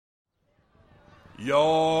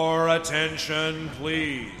Your attention,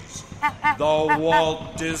 please. The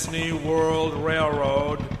Walt Disney World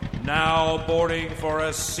Railroad now boarding for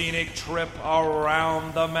a scenic trip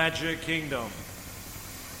around the Magic Kingdom.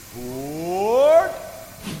 Board!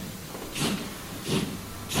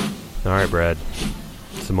 All right, Brad.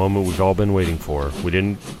 It's the moment we've all been waiting for. We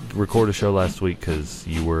didn't record a show last week because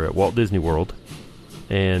you were at Walt Disney World,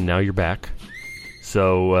 and now you're back.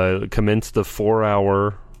 So commence the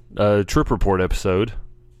 4-hour trip report episode.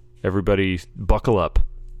 Everybody buckle up.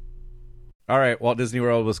 All right, Walt Disney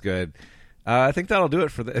World was good. I think that'll do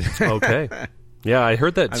it for this. Okay. Yeah, I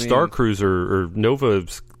heard that Star Cruiser or Nova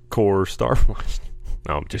Corps Star Wars.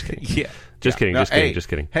 No, I'm just kidding. Yeah. Just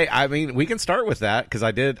kidding. Hey, I mean, we can start with that because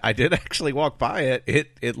I did actually walk by it.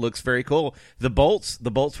 It looks very cool. The bolts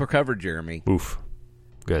were covered, Jeremy. Oof.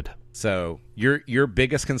 Good. So your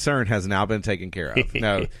biggest concern has now been taken care of.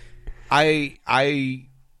 No, I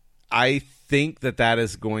think that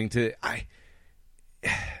is going to. I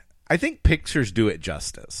think pictures do it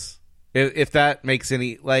justice. If that makes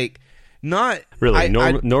any not really.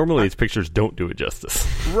 Normally, its pictures don't do it justice.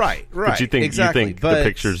 Right. But you think the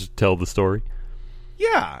pictures tell the story?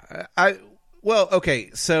 Yeah.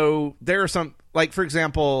 Okay. So there are some, for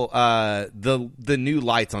example, the new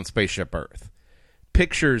lights on Spaceship Earth.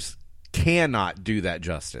 Pictures cannot do that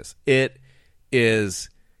justice. It is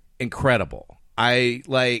incredible.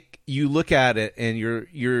 You look at it and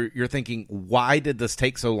you're thinking, why did this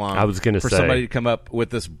take so long? I was going to say, somebody to come up with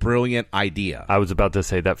this brilliant idea. I was about to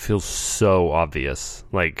say that feels so obvious.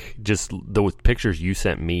 Just the pictures you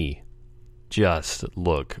sent me,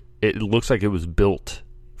 it looks like it was built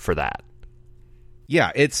for that.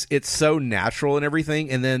 Yeah, it's so natural and everything,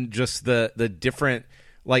 and then just the different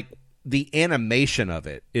the animation of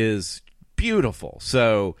it is beautiful.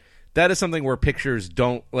 So that is something where pictures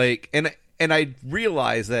don't and I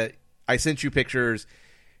realize that I sent you pictures.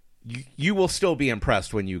 You will still be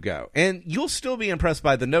impressed when you go. And you'll still be impressed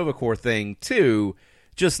by the Nova Corps thing, too,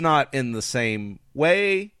 just not in the same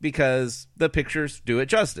way because the pictures do it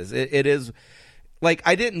justice. It is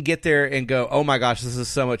I didn't get there and go, oh, my gosh, this is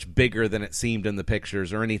so much bigger than it seemed in the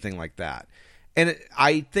pictures or anything like that. And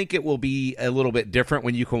I think it will be a little bit different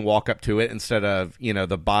when you can walk up to it instead of,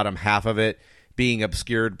 the bottom half of it being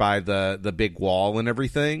obscured by the big wall and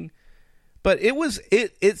everything. But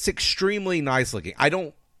it's extremely nice looking. I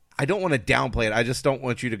don't want to downplay it. I just don't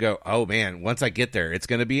want you to go, oh man, once I get there, it's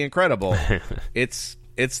going to be incredible. it's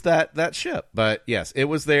that ship. But yes, it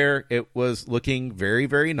was there. It was looking very,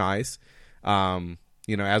 very nice.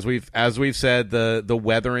 As we've said, the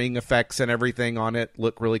weathering effects and everything on it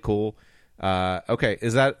look really cool. Okay,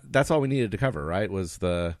 that's all we needed to cover, right? Was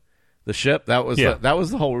the ship? That was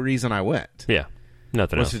the whole reason I went. Yeah,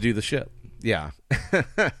 nothing else to do the ship. Yeah.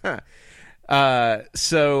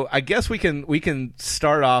 So I guess we can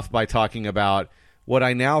start off by talking about what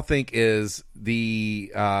I now think is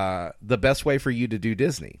the best way for you to do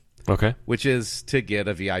Disney. Okay. Which is to get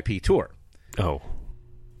a VIP tour. Oh.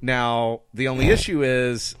 Now, the only issue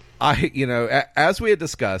is as we had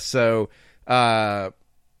discussed, so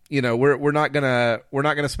we're not gonna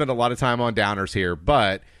spend a lot of time on downers here,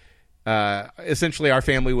 but essentially our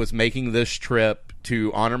family was making this trip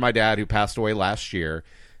to honor my dad who passed away last year.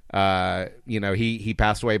 He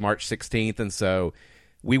passed away March 16th, and so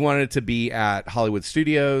we wanted to be at Hollywood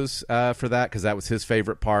Studios for that because that was his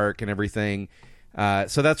favorite park and everything.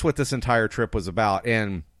 So that's what this entire trip was about.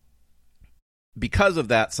 And because of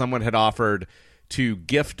that, someone had offered to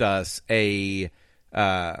gift us a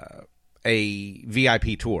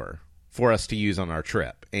VIP tour for us to use on our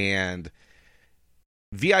trip. And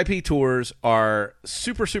VIP tours are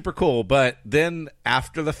super, super cool, but then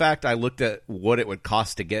after the fact, I looked at what it would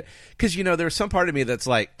cost to get. Because, there's some part of me that's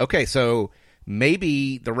like, okay, so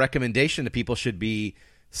maybe the recommendation to people should be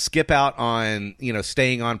skip out on,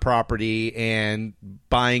 staying on property and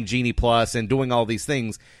buying Genie Plus and doing all these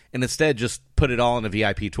things, and instead just put it all in a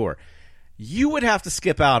VIP tour. You would have to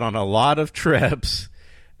skip out on a lot of trips,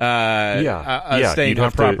 staying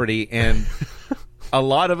on property, and a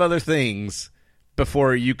lot of other things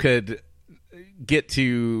before you could get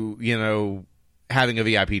to, having a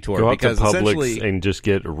VIP tour. Go out because to Publix and just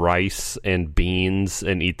get rice and beans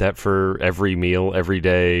and eat that for every meal every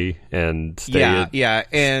day and stay.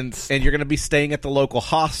 And you're going to be staying at the local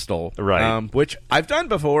hostel, right? Which I've done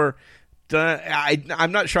before.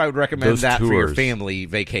 I'm not sure I would recommend those that tours, for your family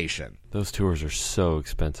vacation. Those tours are so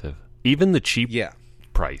expensive. Even the cheap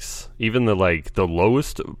price, even the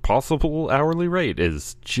lowest possible hourly rate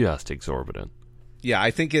is just exorbitant. Yeah,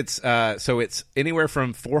 I think it's it's anywhere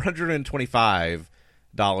from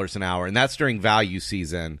 $425 an hour, and that's during value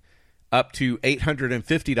season, up to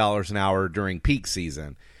 $850 an hour during peak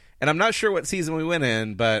season. And I'm not sure what season we went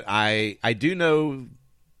in, but I do know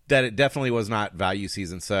that it definitely was not value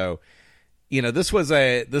season. So, this was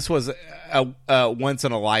a once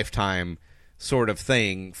in a lifetime sort of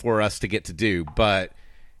thing for us to get to do, but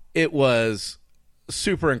it was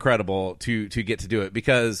super incredible to get to do it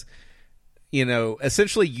because,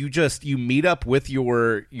 essentially you meet up with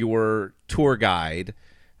your tour guide.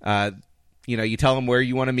 You tell them where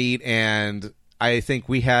you want to meet, and I think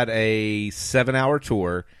we had a 7-hour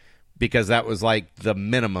tour because that was like the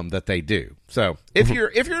minimum that they do. So if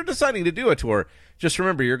you're deciding to do a tour, just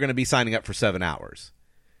remember you're going to be signing up for 7 hours.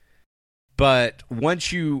 But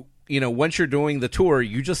once you're doing the tour,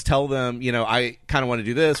 you just tell them, I kind of want to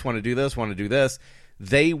do this, want to do this, want to do this.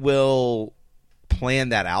 They will plan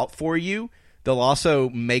that out for you. They'll also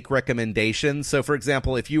make recommendations. So, for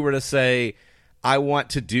example, if you were to say, I want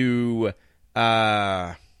to do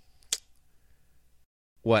I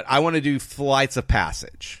want to do Flights of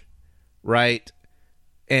Passage, right?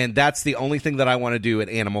 And that's the only thing that I want to do at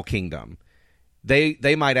Animal Kingdom.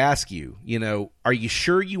 They might ask you, are you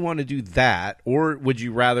sure you want to do that, or would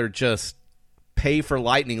you rather just pay for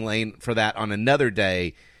Lightning Lane for that on another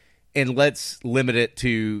day, and let's limit it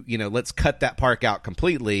to, let's cut that park out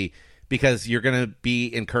completely because you're going to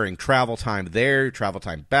be incurring travel time there, travel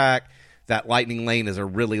time back. That Lightning Lane is a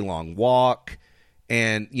really long walk,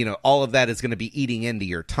 and all of that is going to be eating into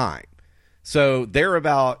your time. So they're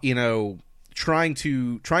about trying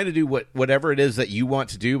to do whatever it is that you want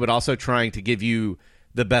to do, but also trying to give you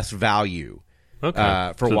the best value.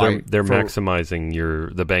 Okay, for so why they're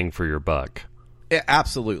maximizing the bang for your buck. Yeah,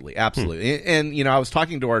 absolutely. And I was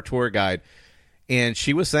talking to our tour guide, and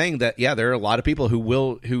she was saying that there are a lot of people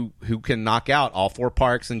who can knock out all 4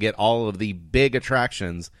 parks and get all of the big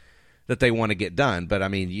attractions that they want to get done. But I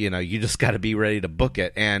mean, you just got to be ready to book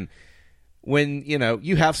it. And when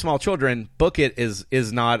you have small children, book it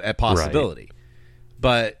is not a possibility. Right.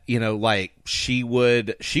 But like she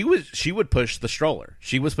would push the stroller.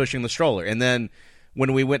 She was pushing the stroller, and then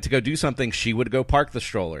when we went to go do something, she would go park the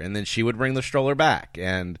stroller, and then she would bring the stroller back.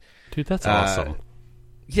 And dude, that's awesome.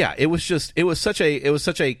 Yeah, it was such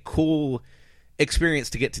a cool experience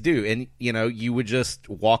to get to do. And you would just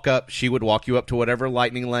walk up. She would walk you up to whatever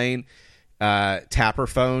Lightning Lane, tap her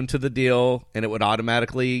phone to the deal, and it would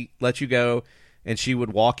automatically let you go. And she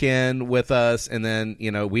would walk in with us, and then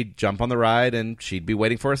we'd jump on the ride, and she'd be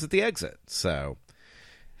waiting for us at the exit. So,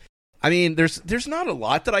 I mean, there's not a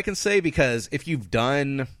lot that I can say, because if you've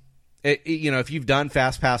done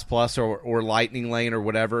Fast Pass Plus or Lightning Lane or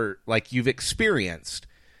whatever, like, you've experienced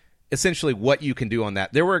essentially what you can do on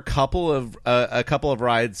that. There were a couple of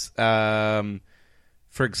rides.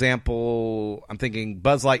 For example, I'm thinking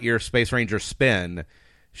Buzz Lightyear Space Ranger Spin.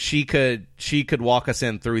 She could walk us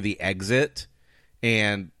in through the exit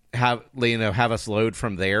and have us load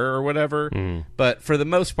from there or whatever. But for the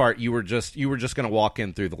most part, you were just going to walk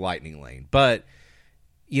in through the Lightning Lane. But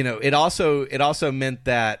it also meant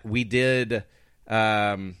that we did.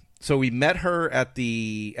 So we met her at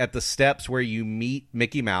the steps where you meet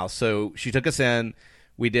Mickey Mouse. So she took us in.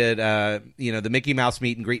 We did, the Mickey Mouse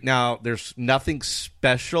meet and greet. Now, there's nothing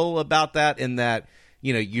special about that in that,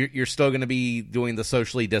 you're still going to be doing the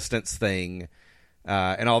socially distanced thing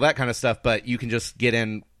and all that kind of stuff, but you can just get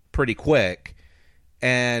in pretty quick.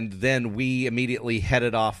 And then we immediately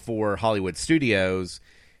headed off for Hollywood Studios,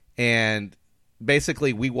 and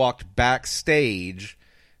basically we walked backstage.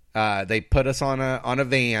 They put us on a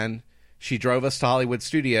van. She drove us to Hollywood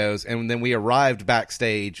Studios, and then we arrived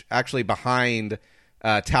backstage, actually behind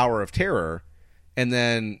Tower of Terror. And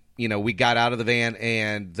then, we got out of the van,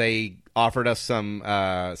 and they offered us some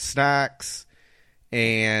snacks,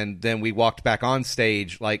 and then we walked back on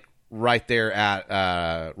stage, like right there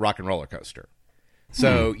at Rock and Roller Coaster.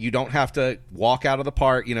 So you don't have to walk out of the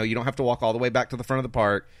park. You don't have to walk all the way back to the front of the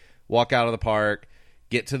park, walk out of the park,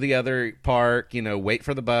 get to the other park, wait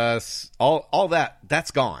for the bus, all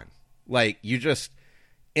that's gone. Like, you just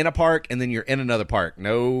in a park, and then you're in another park.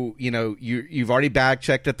 No, you've already bag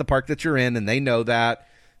checked at the park that you're in, and they know that.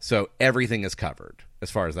 So everything is covered as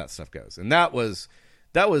far as that stuff goes. And that was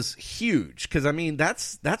huge, because I mean,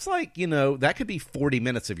 that's like, that could be 40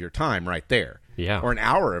 minutes of your time right there. Yeah. Or an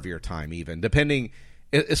hour of your time, even, depending,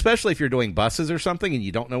 especially if you're doing buses or something and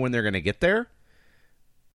you don't know when they're going to get there.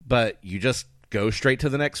 But you just go straight to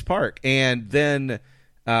the next park. And then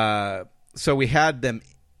so we had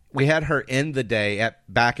her end the day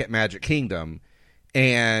back at Magic Kingdom,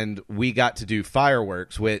 and we got to do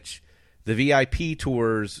fireworks, which the VIP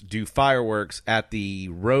tours do fireworks at the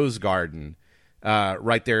Rose Garden,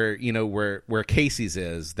 right there, where Casey's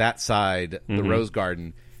is, that side, the Rose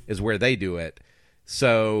Garden. is where they do it.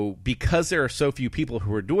 So because there are so few people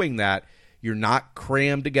who are doing that, you're not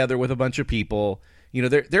crammed together with a bunch of people. You know,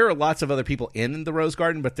 there are lots of other people in the Rose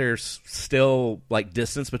Garden, but there's still like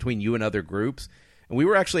distance between you and other groups. And we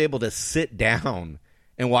were actually able to sit down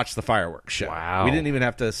and watch the fireworks show. Wow. We didn't even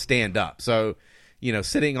have to stand up. So, you know,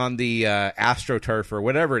 sitting on the AstroTurf or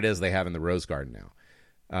whatever it is they have in the Rose Garden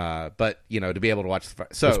now. But you know, to be able to watch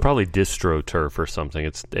so it's probably DistroTurf or something.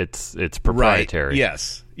 It's proprietary. Right.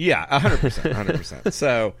 Yes. Yeah. 100%. 100%.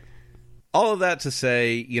 So all of that to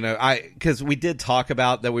say, you know, because we did talk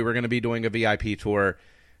about that we were going to be doing a VIP tour.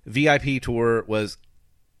 VIP tour was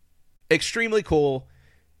extremely cool.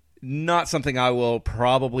 Not something I will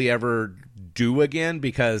probably ever do again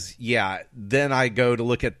because, yeah, then I go to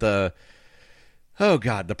look at the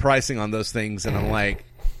pricing on those things, and I'm like,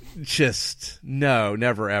 just no,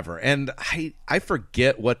 never ever. And I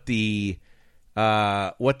forget what the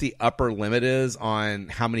upper limit is on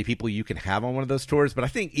how many people you can have on one of those tours, but I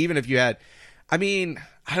think even if you had, I mean,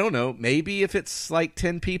 I don't know, maybe if it's like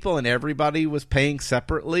 10 people and everybody was paying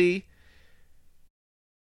separately,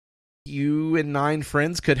 you and 9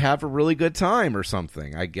 friends could have a really good time or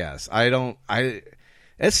something, I guess. That's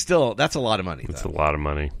a lot of money. It's a lot of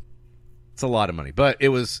money. It's a lot of money, but it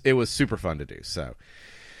was super fun to do. So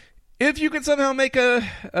if you could somehow make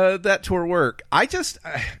that tour work, I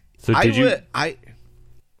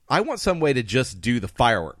want some way to just do the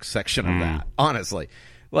fireworks section of that, honestly.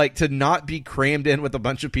 Like, to not be crammed in with a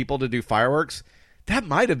bunch of people to do fireworks, that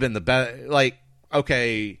might have been the best. Like,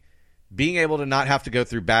 okay, being able to not have to go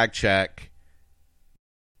through bag check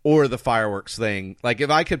or the fireworks thing. Like, if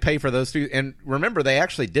I could pay for those two, and remember, they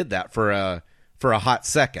actually did that for a hot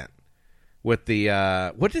second with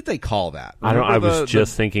the what did they call that? I was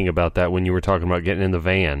just thinking about that when you were talking about getting in the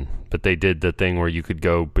van, but they did the thing where you could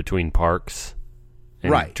go between parks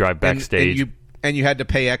and drive backstage. And you had to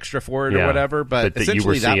pay extra for it or whatever, but essentially you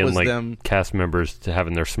were seeing, that was like, them cast members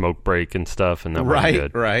having their smoke break and stuff, and that was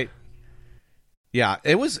good. Right. Yeah,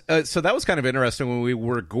 it was. So that was kind of interesting when we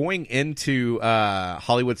were going into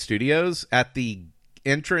Hollywood Studios at the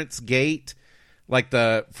entrance gate, like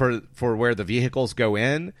for where the vehicles go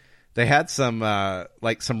in. They had some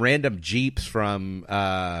some random Jeeps from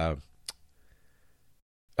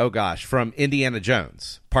from Indiana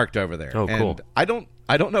Jones parked over there. Oh, cool. And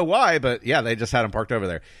I don't know why, but yeah, they just had them parked over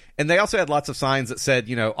there. And they also had lots of signs that said,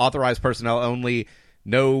 you know, authorized personnel only,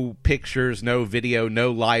 no pictures, no video,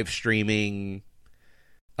 no live streaming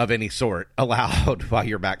of any sort allowed while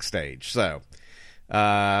you're backstage. So,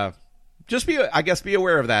 just be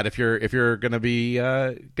aware of that if you're going to be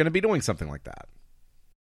doing something like that.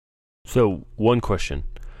 So, one question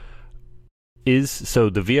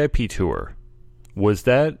the VIP tour, was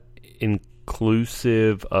that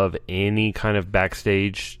inclusive of any kind of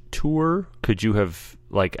backstage tour? Could you have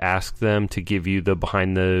asked them to give you the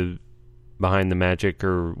behind the Magic,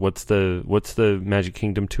 or what's the Magic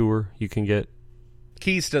Kingdom tour you can get?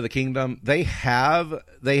 Keys to the Kingdom. They have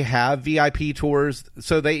VIP tours.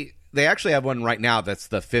 So they actually have one right now that's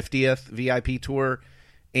the 50th VIP tour,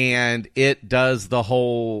 and it does the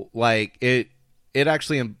whole it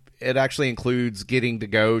actually includes getting to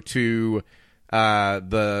go to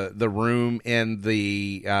the room in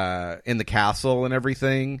the castle and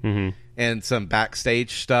everything, and some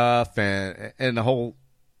backstage stuff and a whole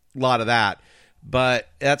lot of that. But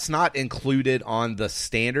that's not included on the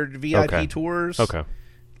standard VIP tours. Okay.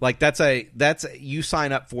 Like that's you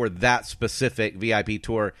sign up for that specific VIP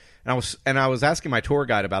tour. And I was asking my tour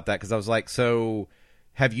guide about that, because I was like, so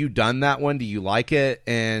have you done that one? Do you like it?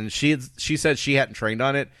 And she said she hadn't trained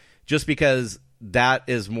on it, just because that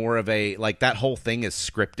is more of a, that whole thing is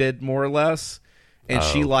scripted more or less. And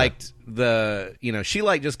she liked she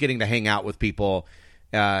liked just getting to hang out with people,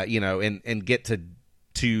 and get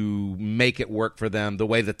to make it work for them the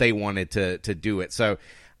way that they wanted to do it. So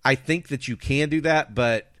I think that you can do that,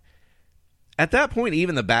 but at that point,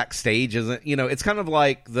 even the backstage isn't, it's kind of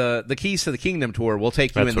like the Keys to the Kingdom tour will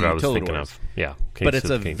take you in the Utilidors. Yeah. But it's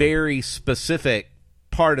a very specific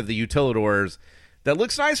part of the Utilidors that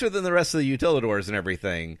looks nicer than the rest of the Utilidors and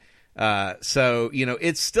everything. So,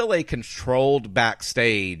 it's still a controlled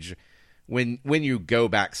backstage when you go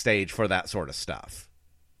backstage for that sort of stuff.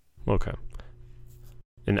 Okay.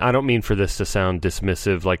 And I don't mean for this to sound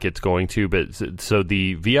dismissive like it's going to, but so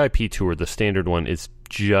the VIP tour, the standard one, is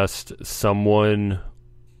just someone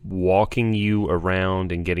walking you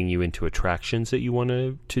around and getting you into attractions that you want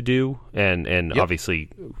to do, and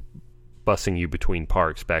obviously bussing you between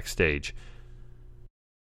parks backstage.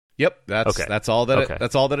 Yep, that's all that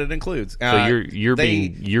that's all that it includes. So you're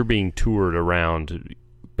being toured around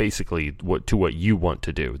basically what you want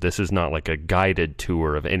to do. This is not like a guided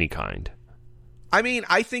tour of any kind. I mean,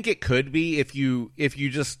 I think it could be if you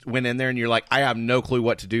just went in there and you're like, I have no clue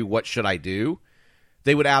what to do. What should I do?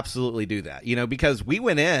 They would absolutely do that, because we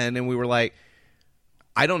went in and we were like,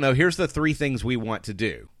 I don't know. Here's the 3 things we want to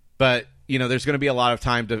do, but there's going to be a lot of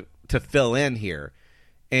time to fill in here.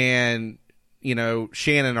 And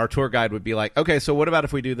Shannon, our tour guide, would be like, okay, so what about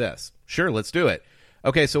if we do this? Sure, let's do it.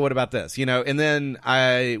 Okay, so what about this? And then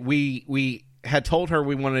we had told her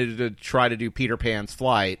we wanted to try to do Peter Pan's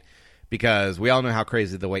Flight, because we all know how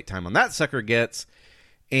crazy the wait time on that sucker gets.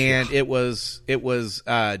 And it was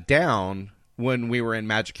down when we were in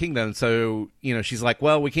Magic Kingdom. So, she's like,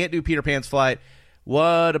 well, we can't do Peter Pan's Flight.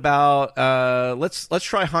 What about let's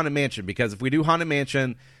try Haunted Mansion, because if we do Haunted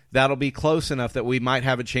Mansion, that'll be close enough that we might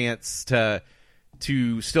have a chance to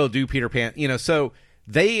still do Peter Pan. So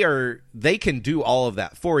they can do all of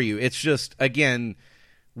that for you. It's just, again,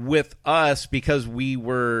 with us, because we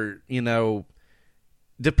were,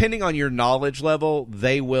 depending on your knowledge level,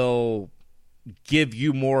 they will give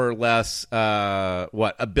you more or less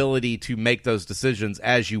ability to make those decisions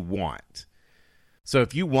as you want. So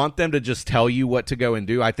if you want them to just tell you what to go and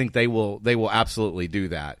do, I think they will absolutely do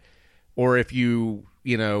that. Or if you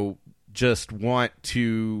just want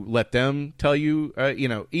to let them tell you,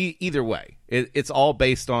 either way, it's all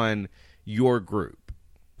based on your group.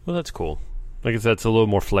 Well, that's cool. I guess that's a little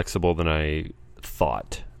more flexible than I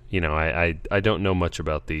thought. I don't know much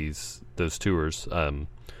about those tours,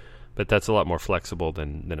 but that's a lot more flexible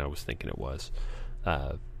than I was thinking it was.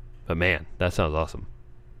 But man, that sounds awesome.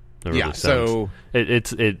 It really sounds, so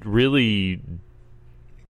it really,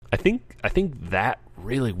 I think that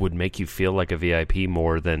really would make you feel like a VIP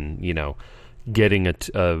more than getting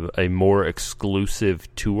a more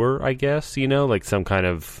exclusive tour, I guess. Like some kind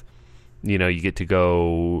of, you get to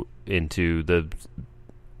go into the,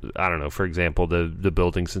 I don't know, for example, the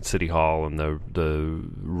buildings in City Hall and the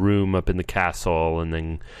room up in the castle, and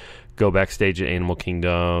then go backstage at Animal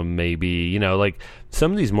Kingdom, maybe. Like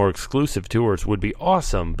some of these more exclusive tours would be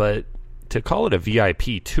awesome, but to call it a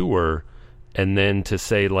VIP tour and then to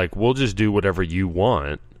say, like, we'll just do whatever you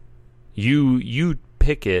want, you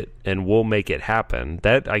pick it and we'll make it happen,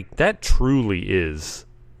 that truly is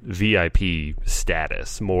VIP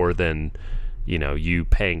status more than you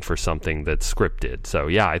paying for something that's scripted. So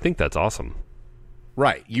yeah, I think that's awesome.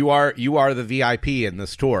 Right. You are the VIP in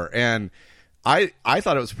this tour. And I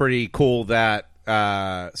thought it was pretty cool that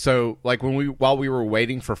so like while we were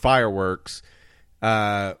waiting for fireworks,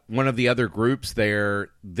 one of the other groups their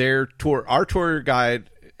tour, our tour guide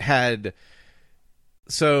had,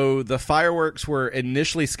 so the fireworks were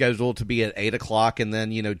initially scheduled to be at 8:00, and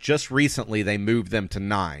then just recently they moved them to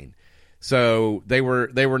 9. So they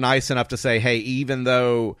were nice enough to say, hey, even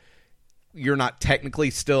though you're not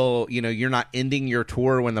technically still, you're not ending your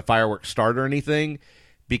tour when the fireworks start or anything,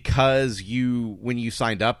 because when you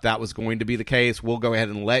signed up, that was going to be the case, we'll go ahead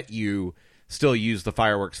and let you still use the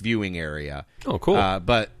fireworks viewing area. Oh, cool.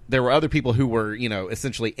 But there were other people who were,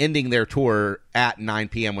 essentially ending their tour at 9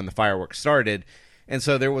 p.m. when the fireworks started. And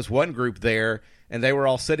so there was one group there, and they were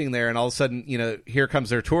all sitting there, and all of a sudden, here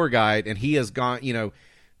comes their tour guide, and he has gone,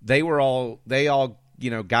 they all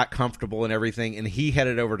got comfortable and everything, and he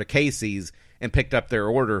headed over to Casey's and picked up their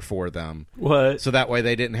order for them. What? So that way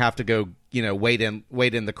they didn't have to go, wait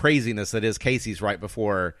in the craziness that is Casey's right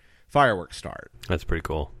before fireworks start. That's pretty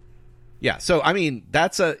cool. Yeah. So I mean,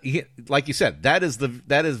 that's like you said, that is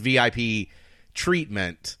VIP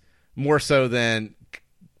treatment more so than,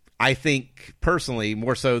 I think personally,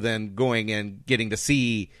 more so than going and getting to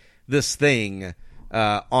see this thing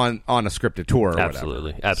on a scripted tour. Or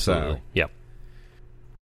absolutely, whatever. Absolutely. So, yep.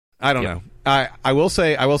 I don't know. I will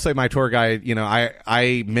say my tour guide,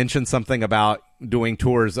 I mentioned something about doing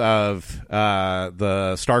tours of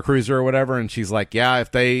the Star Cruiser or whatever, and she's like, yeah,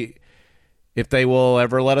 if they will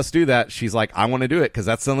ever let us do that, she's like, I want to do it because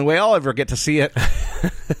that's the only way I'll ever get to see it.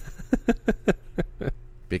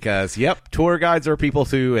 Because tour guides are people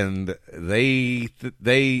too, and they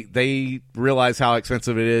realize how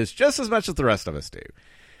expensive it is just as much as the rest of us do.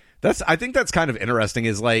 I think that's kind of interesting,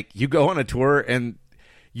 is like you go on a tour and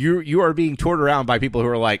you are being toured around by people who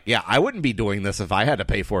are like, yeah, I wouldn't be doing this if I had to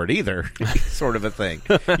pay for it either, sort of a thing.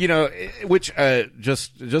 Which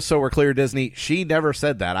just so we're clear, Disney, she never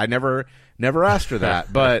said that. I never asked her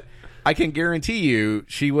that, but I can guarantee you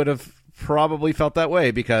she would have probably felt that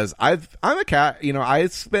way, because I'm a cat. I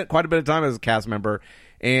spent quite a bit of time as a cast member,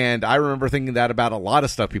 and I remember thinking that about a lot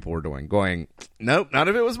of stuff people were doing, going, nope, none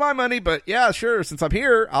of it was my money, but yeah, sure, since I'm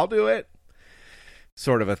here, I'll do it,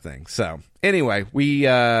 sort of a thing. So anyway, we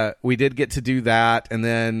did get to do that, and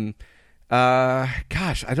then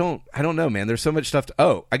Gosh, I don't know, man. There's so much stuff.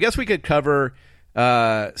 I guess we could cover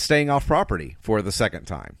staying off property for the second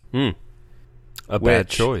time. Bad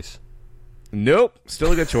choice. Nope,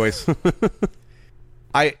 still a good choice.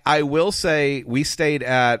 I will say we stayed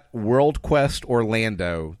at World Quest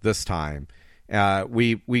Orlando this time.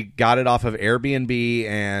 We got it off of Airbnb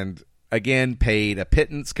and again paid a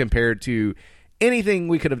pittance compared to anything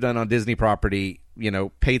we could have done on Disney property.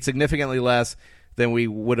 Paid significantly less than we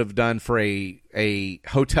would have done for a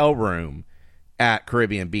hotel room at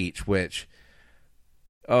Caribbean Beach, which,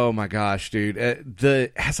 oh my gosh, dude.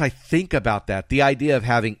 As I think about that, the idea of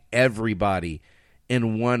having everybody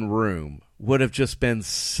in one room would have just been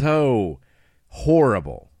so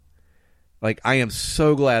horrible. Like, I am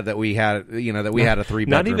so glad that we had, a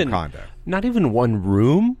 3-bedroom condo. Not even one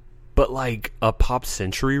room, but like a Pop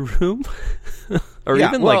Century room. Or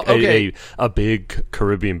even a big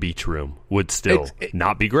Caribbean Beach room would still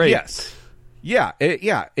not be great. Yes. Yeah,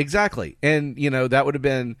 exactly. And, that would have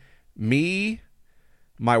been me,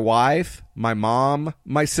 my wife, my mom,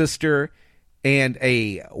 my sister, and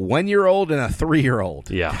a 1-year-old and a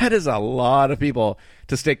 3-year-old. Yeah. That is a lot of people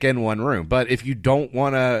to stick in one room. But if you don't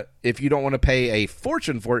want to pay a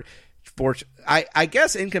fortune for I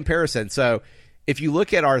guess in comparison, so if you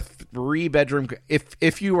look at our 3-bedroom,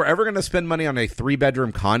 if you were ever going to spend money on a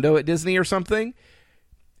 3-bedroom condo at Disney or something,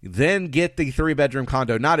 then get the 3-bedroom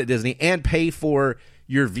condo not at Disney and pay for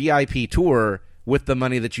your VIP tour with the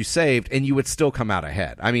money that you saved, and you would still come out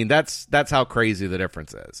ahead. I mean, that's how crazy the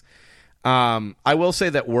difference is. I will say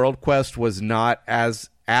that World Quest was not as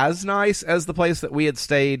nice as the place that we had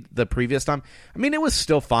stayed the previous time. I mean, it was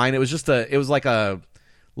still fine. It was like a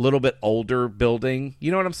little bit older building. You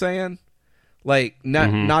know what I'm saying? Like,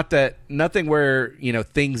 nothing where,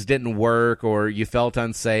 things didn't work or you felt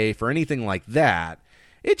unsafe or anything like that.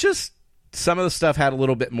 It just, some of the stuff had a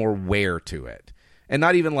little bit more wear to it. And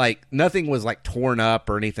not even like, nothing was like torn up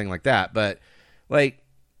or anything like that. But like,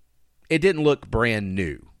 it didn't look brand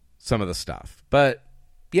new, some of the stuff. But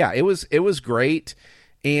yeah, it was great.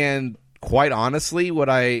 And quite honestly, when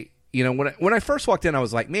I first walked in, I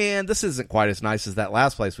was like, man, this isn't quite as nice as that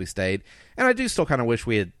last place we stayed. And I do still kind of wish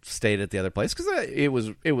we had stayed at the other place because it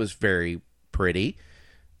was very pretty.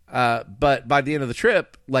 But by the end of the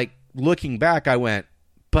trip, like looking back, I went,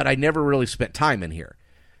 but I never really spent time in here.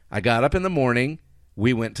 I got up in the morning,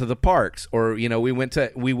 we went to the parks, or we went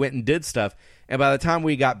and did stuff. And by the time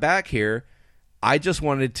we got back here, I just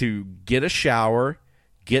wanted to get a shower,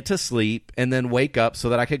 get to sleep, and then wake up so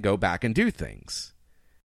that I could go back and do things.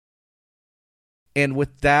 And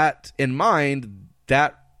with that in mind,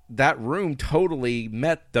 that room totally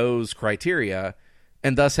met those criteria,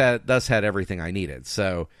 and thus had everything I needed.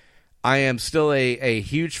 So I am still a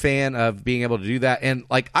huge fan of being able to do that. And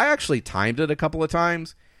like, I actually timed it a couple of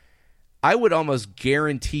times. I would almost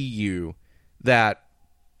guarantee you that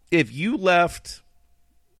if you left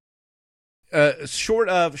short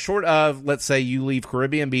of let's say you leave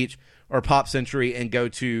Caribbean Beach or Pop Century and go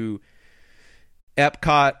to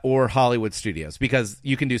Epcot or Hollywood Studios, because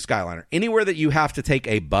you can do Skyliner. Anywhere that you have to take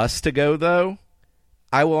a bus to go, though,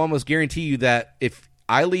 I will almost guarantee you that if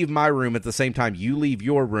I leave my room at the same time you leave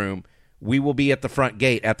your room, we will be at the front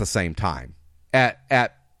gate at the same time. At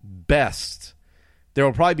best, there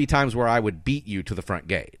will probably be times where I would beat you to the front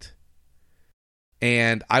gate.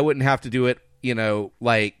 And I wouldn't have to do it,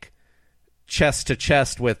 like chest to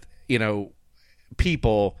chest with,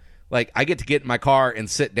 people. Like, I get to get in my car and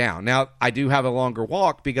sit down. Now, I do have a longer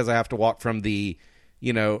walk because I have to walk from the,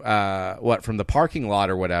 from the parking lot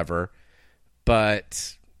or whatever.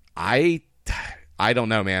 But I don't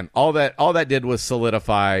know, man. All that did was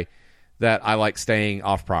solidify that I like staying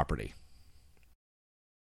off property.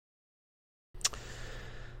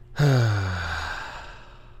 And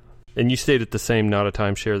you stayed at the same, not a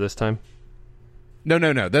timeshare this time? No.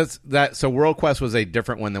 So World Quest was a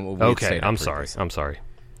different one than what we stayed at. I'm sorry.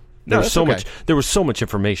 There was so much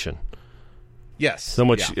information. Yes. So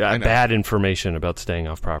much bad information about staying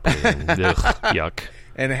off property. And, yuck.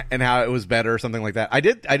 And how it was better or something like that. I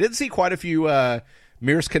did see quite a few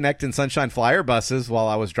Mears Connect and Sunshine Flyer buses while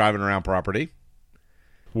I was driving around property.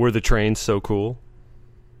 Were the trains so cool?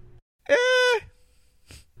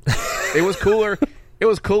 It was cooler. It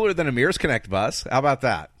was cooler than a Mears Connect bus. How about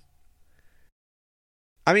that?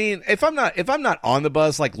 I mean, if I'm not on the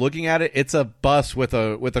bus, like looking at it, it's a bus with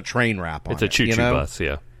a train wrap on it. It's a choo-choo bus,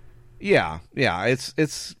 yeah. Yeah. It's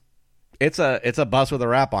a bus with a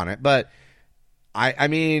wrap on it, but I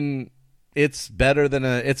mean, it's better than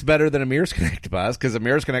a Mears Connect bus, because a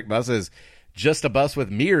Mears Connect bus is just a bus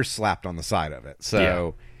with Mears slapped on the side of it.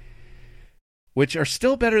 So which are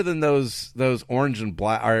still better than those orange and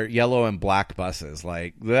black or yellow and black buses.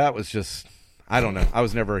 Like that was just, I don't know. I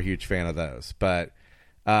was never a huge fan of those, but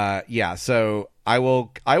yeah. So I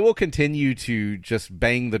will continue to just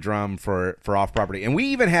bang the drum for off property. And we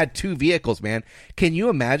even had 2 vehicles, man. Can you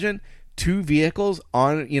imagine 2 vehicles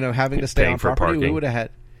on, having to stay Paying on for property? parking. We would have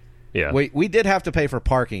had. Yeah. We did have to pay for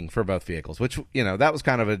parking for both vehicles, which, that was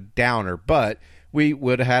kind of a downer, but we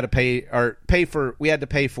would have had to we had to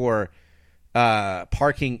pay for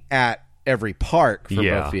parking at every park for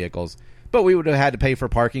both vehicles, but we would have had to pay for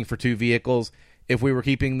parking for 2 vehicles if we were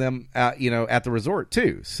keeping them at the resort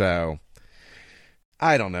too. So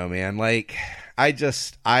I don't know, man. Like I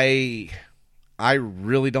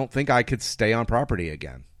really don't think I could stay on property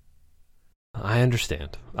again. I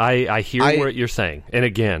understand. I hear what you're saying. And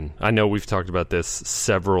again, I know we've talked about this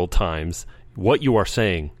several times. What you are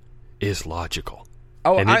saying is logical.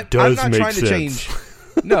 Oh, and it does I'm not make trying sense. to change.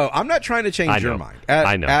 No, I'm not trying to change your mind.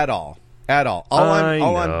 I know. At all.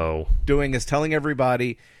 All I'm doing is telling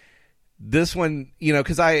everybody this one,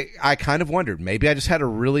 because I kind of wondered. Maybe I just had a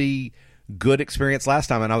really good experience last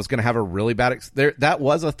time and I was going to have a really bad that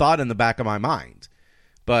was a thought in the back of my mind.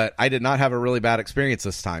 But I did not have a really bad experience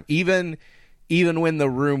this time. Even when the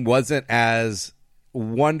room wasn't as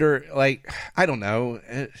I don't know.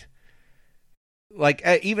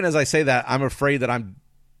 Even as I say that, I'm afraid that I'm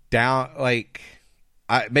down,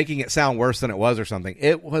 making it sound worse than it was or something.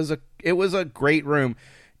 It was a great room.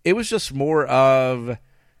 It was just more of,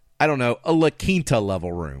 I don't know, a La Quinta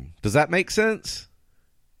level room. Does that make sense?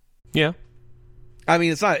 Yeah. I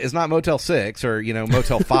mean, it's not Motel 6 or,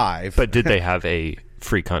 Motel 5. But did they have a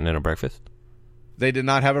free continental breakfast? They did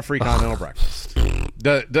not have a free continental breakfast.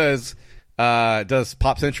 Does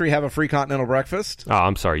Pop Century have a free continental breakfast? Oh,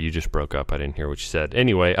 I'm sorry, you just broke up. I didn't hear what you said.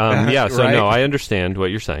 Anyway, yeah. So right? no, I understand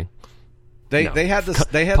what you're saying. They had this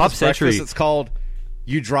Pop Century. Breakfast. It's called.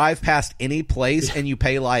 You drive past any place and you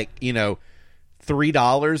pay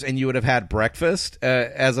 $3 and you would have had breakfast,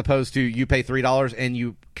 as opposed to you pay $3 and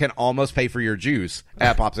you can almost pay for your juice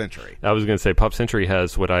at Pop Century. I was going to say Pop Century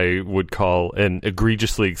has what I would call an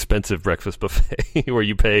egregiously expensive breakfast buffet where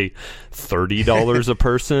you pay $30 a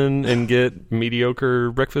person and get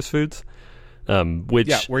mediocre breakfast foods.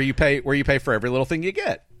 Where you pay for every little thing you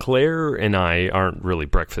get. Claire and I aren't really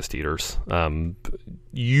breakfast eaters.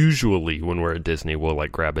 Usually when we're at Disney, we'll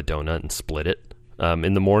grab a donut and split it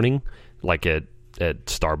in the morning, like at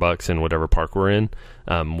Starbucks in whatever park we're in.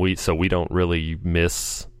 We don't really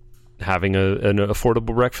miss having an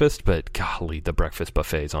affordable breakfast, but golly, the breakfast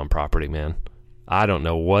buffets on property, man. I don't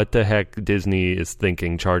know what the heck Disney is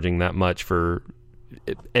thinking charging that much for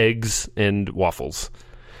eggs and waffles.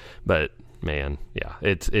 But man, yeah,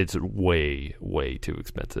 it's way, way too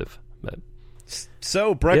expensive. But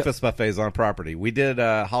so breakfast buffets on property. We did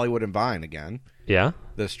Hollywood and Vine again. Yeah.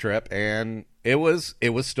 This trip, and it was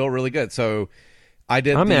still really good. So I'm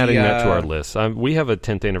adding that to our list. We have a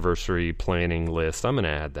 10th anniversary planning list. I'm going to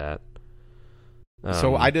add that.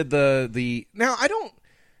 So I did the now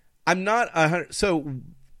I'm not 100. So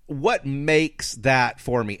what makes that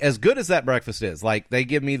for me? As good as that breakfast is, they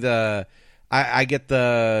give me I get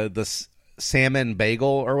the salmon bagel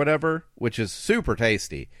or whatever, which is super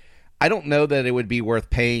tasty. I don't know that it would be worth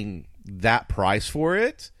paying that price for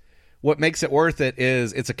it. What makes it worth it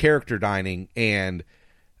is it's a character dining, and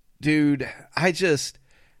dude, I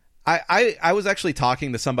was actually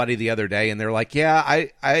talking to somebody the other day, and they're like, yeah,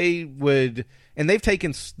 I would, and they've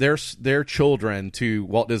taken their children to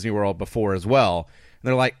Walt Disney World before as well. And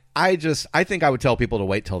they're like, I think I would tell people to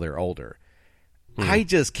wait till they're older. I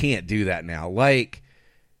just can't do that now. It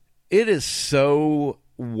is so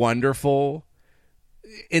wonderful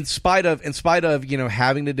in spite of,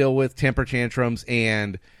 having to deal with temper tantrums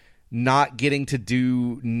and not getting to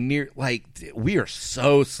do we are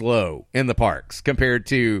so slow in the parks compared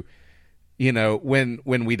to, when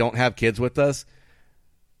we don't have kids with us.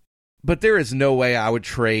 But there is no way I would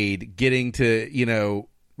trade getting to,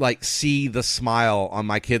 see the smile on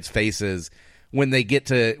my kids' faces when they get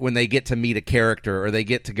to meet a character or they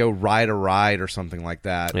get to go ride a ride or something like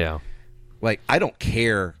that. Yeah. I don't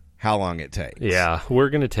care how long it takes. Yeah. We're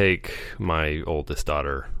going to take my oldest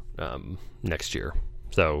daughter next year.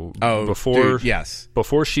 So before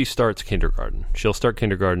she starts kindergarten, she'll start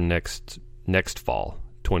kindergarten next fall,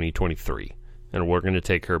 2023, and we're going to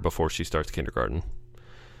take her before she starts kindergarten.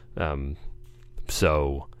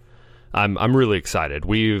 So I'm really excited.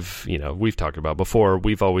 We've talked about before.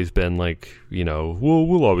 We've always been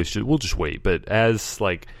we'll just wait. But as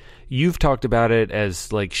you've talked about it as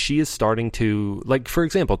she is starting to for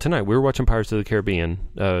example, tonight we were watching Pirates of the Caribbean,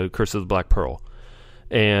 Curse of the Black Pearl.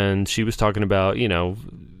 And she was talking about,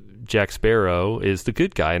 Jack Sparrow is the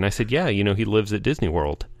good guy. And I said, yeah, he lives at Disney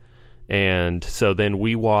World. And so then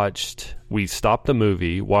we stopped the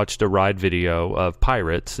movie, watched a ride video of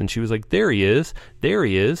Pirates, and she was like, there he is, there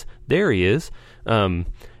he is, there he is.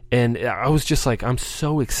 And I was just like, I'm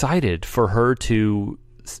so excited for her to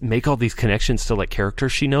make all these connections to like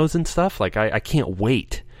characters she knows and stuff. Like, I can't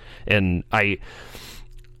wait. And I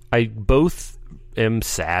both am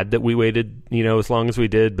sad that we waited, as long as we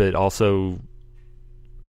did, but also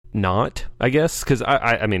not, I guess, because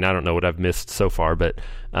I mean, I don't know what I've missed so far, but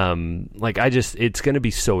it's going to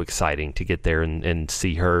be so exciting to get there and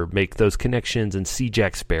see her make those connections and see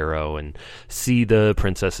Jack Sparrow and see the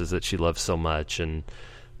princesses that she loves so much, and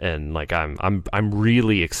like I'm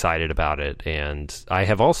really excited about it. And I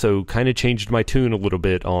have also kind of changed my tune a little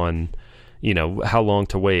bit on how long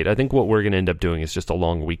to wait. I think what we're going to end up doing is just a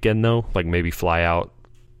long weekend though, like maybe fly out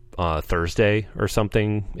Thursday or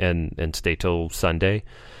something and stay till Sunday.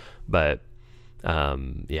 But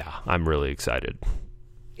yeah, I'm really excited.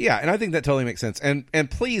 Yeah, and I think that totally makes sense. And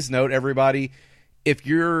please note, everybody, if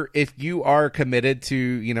you are committed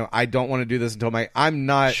to, I don't want to do this until I'm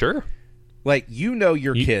not sure. Like,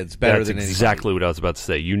 your kids better than anybody. That's exactly what I was about to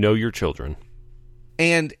say. Your children.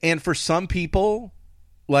 And for some people,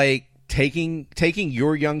 like taking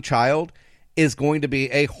your young child is going to be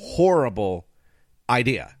a horrible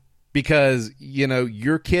idea, because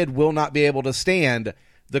your kid will not be able to stand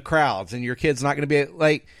the crowds, and your kid's not going to be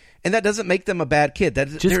like, and that doesn't make them a bad kid.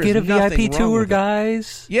 Just get a VIP tour,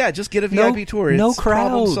 guys. Yeah, just get a VIP tour. No it's crowds.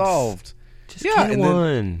 Problem solved. Just get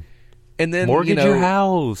one. And then mortgage your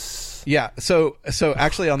house. Yeah. So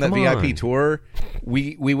actually on that VIP tour,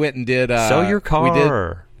 we went and did sell your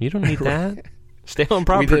car. You don't need that. Stay on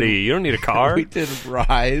property. You don't need a car. We did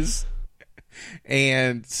Rise,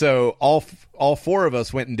 and so all four of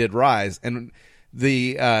us went and did Rise, and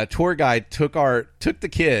the tour guide took the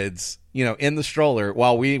kids, in the stroller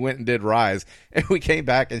while we went and did Rise, and we came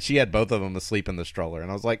back and she had both of them asleep in the stroller,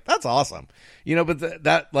 and I was like, that's awesome, but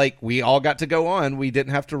that like, we all got to go on. We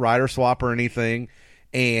didn't have to ride or swap or anything,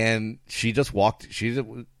 and she just walked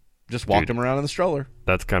them around in the stroller.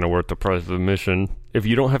 That's kind of worth the price of admission. If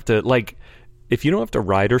you don't have to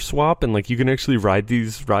ride or swap, and like you can actually ride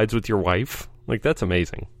these rides with your wife, like that's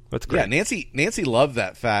amazing. That's great. Yeah, Nancy loved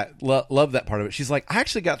that loved that part of it. She's like, I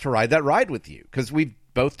actually got to ride that ride with you, because we've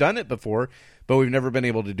both done it before, but we've never been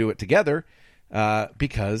able to do it together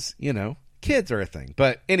because kids are a thing.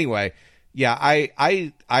 But anyway, yeah,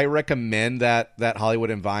 I recommend that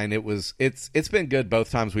Hollywood and Vine. It's been good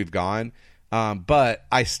both times we've gone, but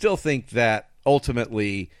I still think that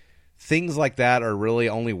ultimately things like that are really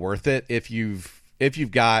only worth it if you've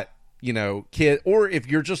got kid, or if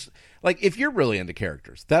you're just like, if you're really into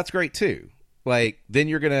characters, that's great too. Like, then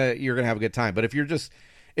you're gonna have a good time. But if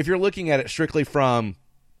you're looking at it strictly from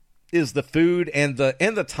is the food and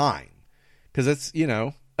the time, because it's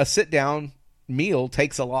a sit down meal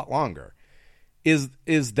takes a lot longer.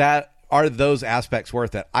 Are those aspects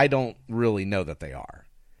worth it? I don't really know that they are.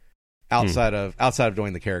 Outside of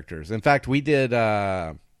doing the characters. In fact, we did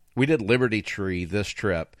Liberty Tree this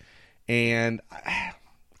trip, and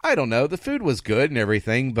I don't know. The food was good and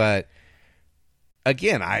everything, but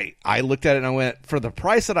again, I looked at it and I went, for the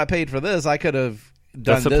price that I paid for this, I could have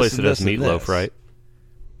done That's the this place and that has this and meatloaf, this. right?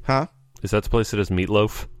 Huh? Is that the place that has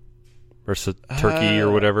meatloaf or turkey or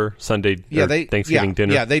whatever Sunday? Yeah, Thanksgiving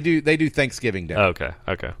dinner. Yeah, they do Thanksgiving dinner. Okay.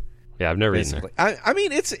 Yeah, I've never eaten there. I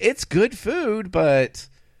mean, it's good food, but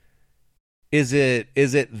is it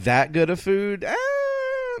that good of food?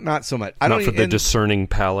 Not so much. Not for the discerning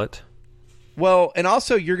palate. Well, and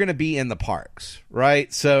also you're going to be in the parks,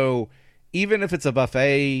 right? So even if it's a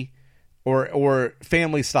buffet or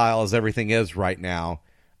family style as everything is right now,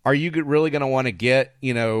 are you really going to want to get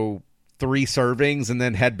 3 servings and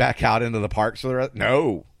then head back out into the parks for the rest?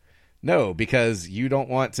 No, because you don't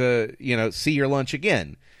want to see your lunch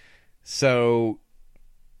again. So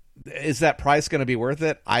is that price going to be worth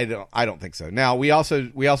it? I don't think so. Now we also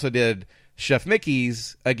did Chef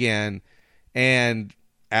Mickey's again, and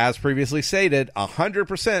as previously stated,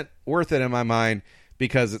 100% worth it in my mind,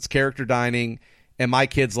 because it's character dining and my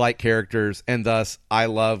kids like characters, and thus I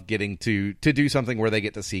love getting to do something where they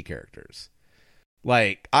get to see characters.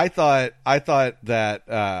 Like I thought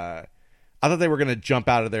that they were going to jump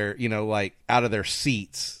out of their out of their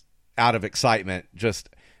seats out of excitement just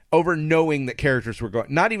over knowing that characters were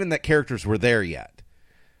going. Not even that characters were there yet,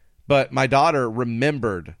 but my daughter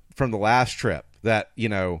remembered from the last trip that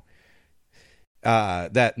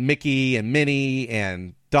that Mickey and Minnie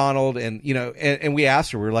and Donald and and we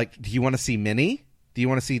asked her, we were like, do you want to see Minnie? Do you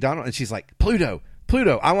want to see Donald? And she's like, Pluto,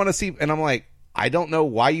 I want to see. And I'm like, I don't know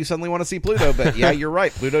why you suddenly want to see Pluto, but yeah, you're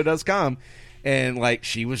right. Pluto does come. And like,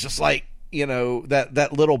 she was just like, you know,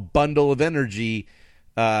 that little bundle of energy,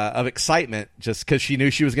 of excitement, just because she knew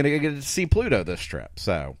she was going to get to see Pluto this trip.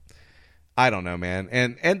 So I don't know, man.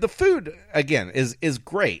 And the food again is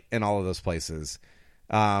great in all of those places.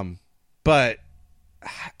 But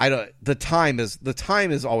the time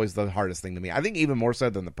is always the hardest thing to me. I think even more so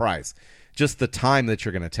than the price, just the time that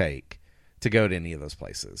you're going to take to go to any of those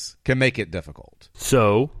places can make it difficult.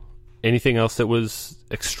 So, anything else that was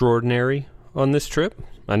extraordinary on this trip?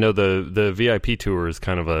 I know the VIP tour is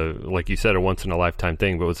kind of a, like you said, a once in a lifetime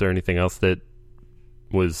thing, but was there anything else that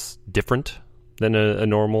was different than a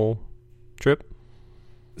normal trip?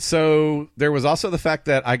 So there was also the fact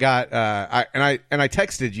that I got I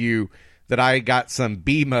texted you that I got some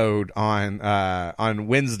B mode on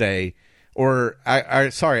Wednesday, or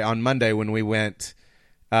on Monday when we went.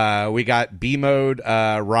 We got B mode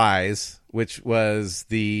Rise, which was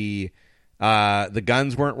the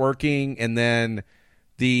guns weren't working, and then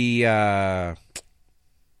the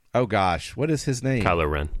oh gosh, what is his name? Kylo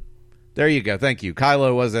Ren. There you go. Thank you.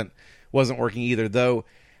 Kylo wasn't working either, though.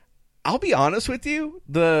 I'll be honest with you.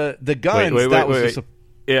 The guns wait.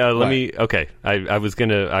 Let me. Okay, I was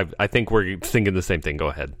gonna. I think we're thinking the same thing. Go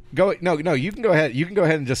ahead. No. You can go ahead. You can go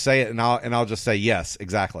ahead and just say it, and I'll just say yes,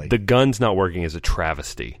 exactly. The gun's not working is a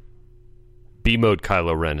travesty. B mode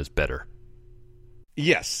Kylo Ren is better.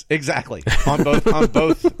 Yes, exactly. On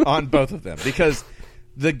both of them, because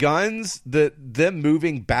the guns, them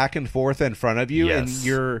moving back and forth in front of you, yes,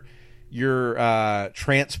 and your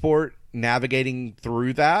transport navigating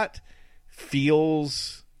through that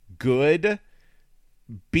feels good.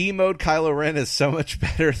 B mode Kylo Ren is so much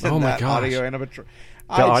better than that audio animatronic.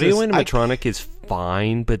 The audio animatronic is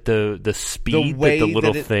fine, but the speed that the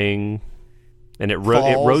little thing, and it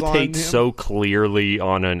rotates so clearly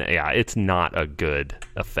on an AI, it's not a good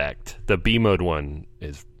effect. The B mode one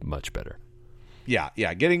is much better. Yeah,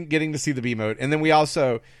 getting to see the B mode, and then we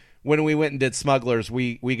also, when we went and did Smugglers,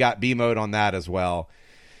 we got B mode on that as well.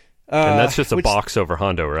 And that's just a box over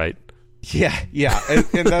Hondo, right? Yeah,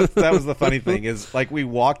 and that was the funny thing is, like, we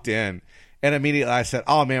walked in and immediately I said,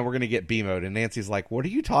 "Oh man, we're gonna get B mode," and Nancy's like, "What are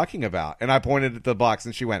you talking about?" And I pointed at the box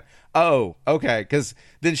and she went, "Oh, okay," because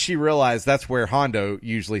then she realized that's where Hondo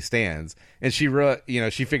usually stands, and she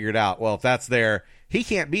figured out, well, if that's there, he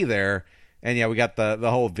can't be there, and yeah, we got the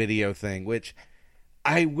whole video thing, which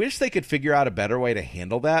I wish they could figure out a better way to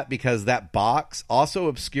handle that, because that box also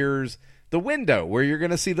obscures the window where you're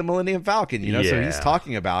going to see the Millennium Falcon, Yeah. So he's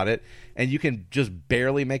talking about it, and you can just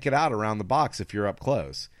barely make it out around the box if you're up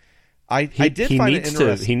close. I did find it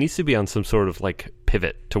interesting. He needs to be on some sort of like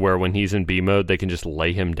pivot to where when he's in B mode, they can just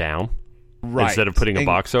lay him down, right, instead of putting a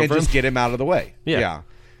box over and him. Just get him out of the way. Yeah.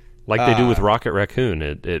 Like they do with Rocket Raccoon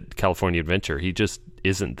at California Adventure. He just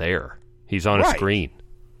isn't there. He's on a screen.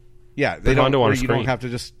 Yeah, you don't have to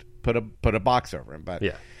just put a box over him. But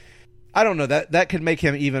yeah, I don't know, that could make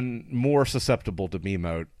him even more susceptible to B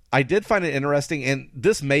mode. I did find it interesting, and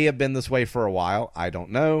this may have been this way for a while. I don't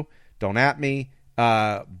know. Don't at me.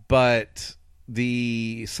 But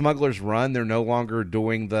the Smuggler's Run, they're no longer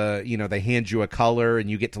doing they hand you a color and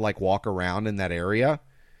you get to like walk around in that area.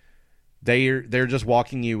 They're just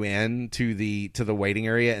walking you in to the waiting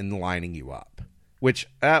area and lining you up. Which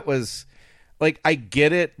that was like, I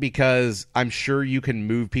get it, because I'm sure you can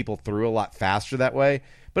move people through a lot faster that way.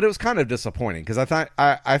 But it was kind of disappointing, because I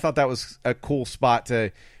thought that was a cool spot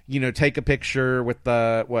to, take a picture with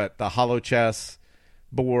the holochess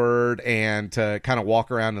board and to kind of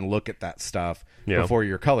walk around and look at that stuff before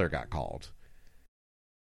your color got called.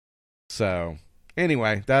 So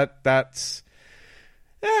anyway, that's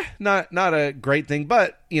not a great thing,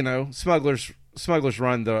 but Smuggler's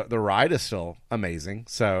Run, the ride is still amazing.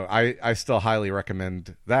 So I still highly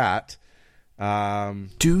recommend that.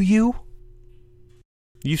 Do you?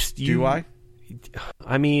 Do I?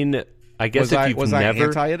 I mean, I guess I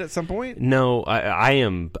anti it at some point? No, I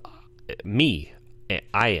am.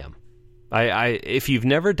 I am. If you've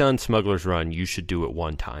never done Smuggler's Run, you should do it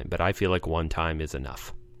one time. But I feel like one time is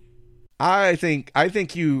enough. I think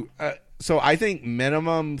you. So I think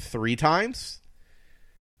minimum 3 times,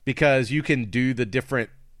 because you can do the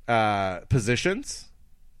different positions.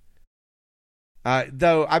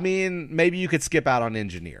 Though, I mean, maybe you could skip out on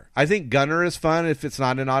Engineer. I think Gunner is fun if it's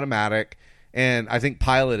not an automatic, and I think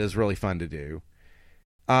Pilot is really fun to do.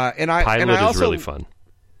 Pilot is really fun.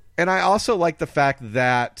 And I also like the fact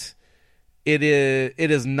that it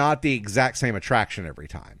is not the exact same attraction every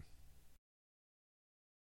time.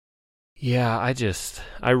 Yeah,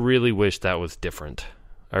 I really wish that was different.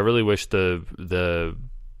 I really wish the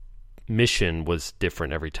mission was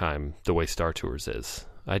different every time, the way Star Tours is.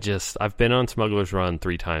 I've been on Smuggler's Run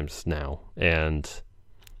 3 times now, and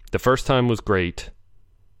the first time was great.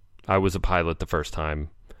 I was a pilot the first time.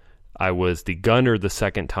 I was the gunner the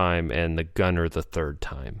second time, and the gunner the third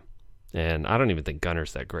time. And I don't even think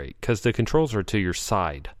gunner's that great, because the controls are to your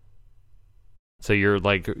side. So you're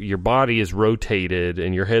like, your body is rotated,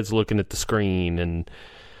 and your head's looking at the screen, and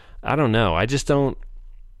I don't know. I don't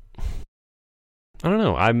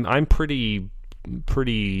know. I'm pretty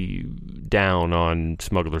down on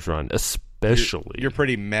Smuggler's Run, especially. You're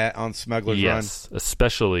pretty met on Smuggler's Run? Yes,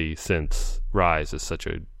 especially since Rise is such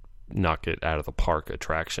a knock it out of the park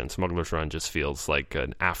attraction. Smuggler's Run just feels like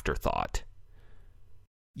an afterthought.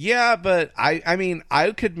 Yeah, but I mean,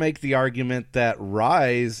 I could make the argument that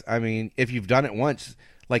Rise, I mean, if you've done it once,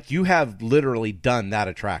 like, you have literally done that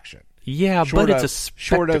attraction. Yeah, but it's a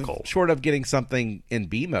spectacle. Short of getting something in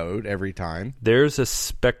B mode every time. There's a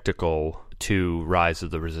spectacle to Rise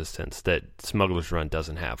of the Resistance that Smuggler's Run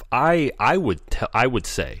doesn't have. I would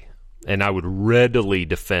say, and I would readily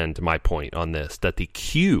defend my point on this, that the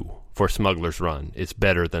queue for Smuggler's Run is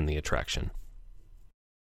better than the attraction.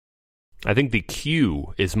 I think the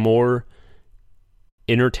queue is more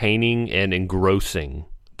entertaining and engrossing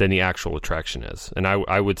than the actual attraction is. And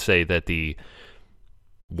I would say that the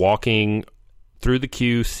walking through the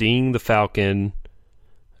queue, seeing the Falcon,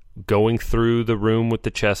 going through the room with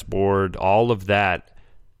the chessboard, all of that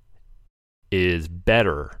is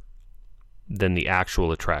better than the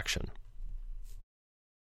actual attraction.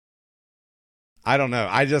 I don't know.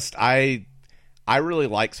 I really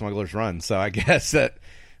like Smuggler's Run, so I guess that,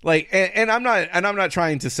 like, and I'm not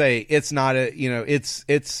trying to say it's not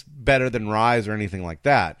it's better than Rise or anything like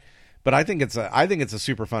that. But I think it's a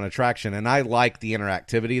super fun attraction, and I like the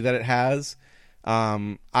interactivity that it has.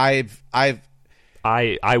 I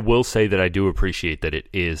will say that I do appreciate that it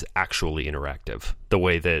is actually interactive, the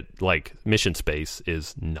way that, like, Mission Space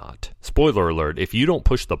is not. Spoiler alert, if you don't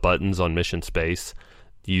push the buttons on Mission Space,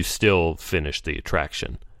 you still finish the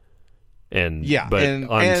attraction. And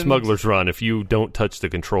on Smuggler's Run, if you don't touch the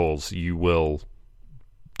controls, you will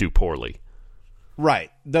do poorly.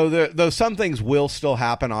 Right. Though some things will still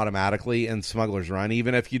happen automatically in Smuggler's Run,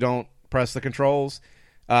 even if you don't press the controls.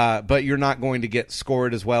 But you're not going to get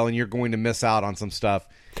scored as well, and you're going to miss out on some stuff.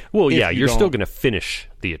 Well, yeah, you're still going to finish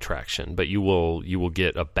the attraction, but you will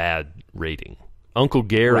get a bad rating. Uncle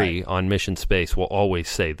Gary on Mission Space will always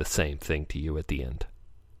say the same thing to you at the end.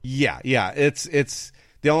 Yeah. It's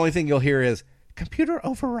the only thing you'll hear is computer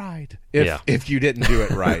override if you didn't do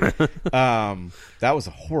it right. That was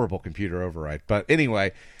a horrible computer override. But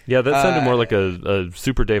anyway, yeah, that sounded more like a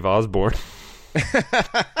Super Dave Osborne.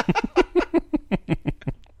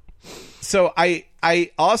 So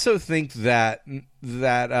I also think that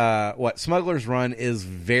what Smuggler's Run is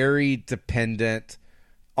very dependent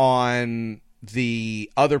on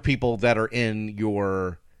the other people that are in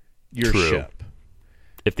your True. ship.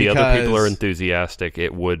 If the other people are enthusiastic,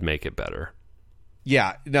 it would make it better.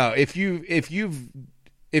 Yeah, no. If you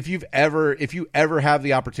ever have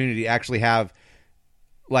the opportunity to actually have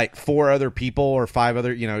like 4 other people or 5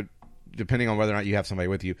 other, depending on whether or not you have somebody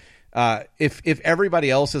with you, if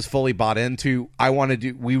everybody else is fully bought into,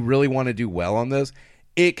 we really want to do well on this,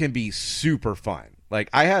 it can be super fun.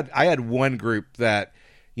 Like I had one group that,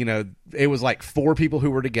 it was like 4 people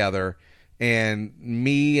who were together. And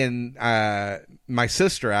me and my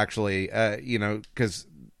sister, actually, because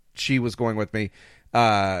she was going with me,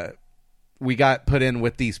 we got put in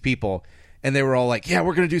with these people, and they were all like, "Yeah,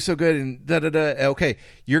 we're gonna do so good," and da da da. Okay,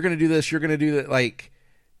 you're gonna do this. You're gonna do that. Like,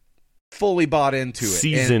 fully bought into it.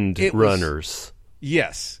 Seasoned runners.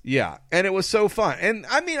 Yes, yeah, and it was so fun. And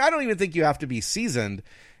I mean, I don't even think you have to be seasoned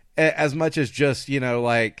as much as just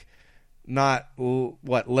like not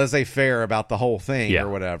laissez-faire about the whole thing or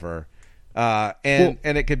whatever. And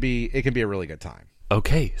it could be a really good time.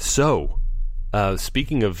 Okay, so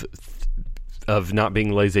speaking of not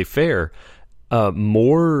being laissez-faire,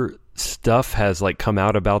 more stuff has come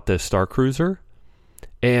out about the Star Cruiser,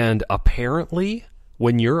 and apparently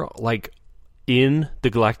when you're in the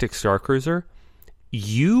Galactic Star Cruiser,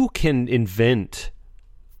 you can invent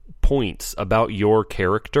points about your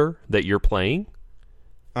character that you're playing,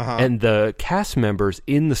 and the cast members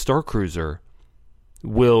in the Star Cruiser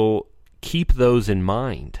will keep those in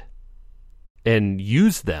mind and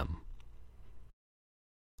use them.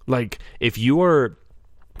 If you are,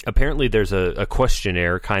 apparently there's a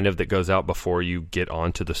questionnaire kind of that goes out before you get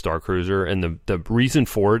onto the Star Cruiser, and the reason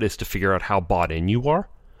for it is to figure out how bought in you are.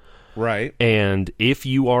 Right. And if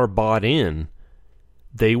you are bought in,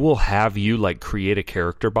 they will have you create a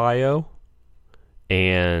character bio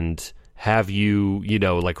and have you,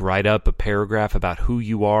 like write up a paragraph about who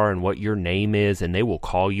you are and what your name is, and they will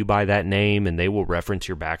call you by that name, and they will reference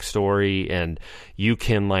your backstory, and you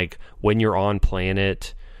can, like, when you're on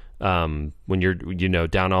planet, when you're,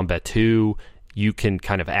 down on Batuu, you can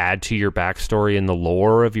kind of add to your backstory and the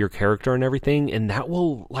lore of your character and everything, and that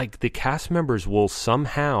will, like, the cast members will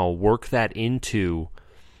somehow work that into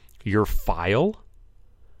your file.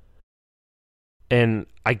 And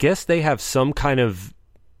I guess they have some kind of,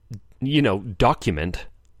 document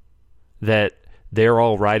that they're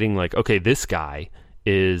all writing, like, okay, this guy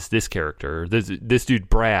is this character. This dude,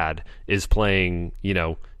 Brad, is playing,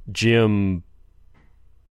 Jim,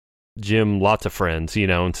 lots of friends,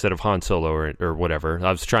 instead of Han Solo or whatever. I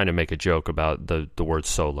was trying to make a joke about the word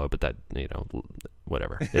solo, but that,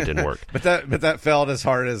 whatever. It didn't work. but that felt as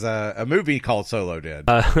hard as a movie called Solo did.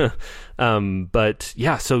 But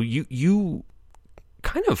yeah, so you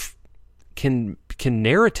kind of can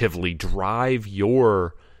narratively drive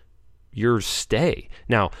your stay.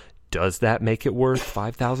 Now, does that make it worth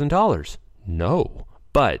 $5,000? No,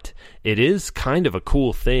 but it is kind of a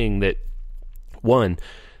cool thing that, one,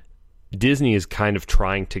 Disney is kind of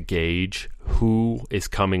trying to gauge who is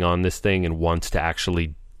coming on this thing and wants to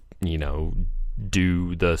actually,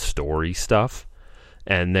 do the story stuff,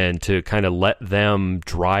 and then to kind of let them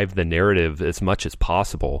drive the narrative as much as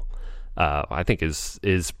possible. I think is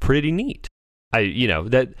pretty neat.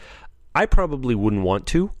 That I probably wouldn't want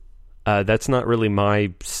to. That's not really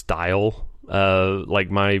my style.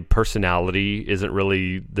 Like, my personality isn't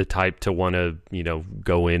really the type to want to,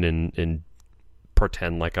 go in and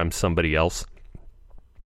pretend like I'm somebody else.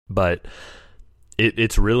 But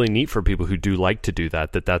it's really neat for people who do like to do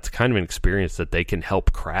that. That's kind of an experience that they can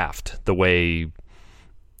help craft the way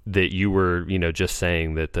that you were, just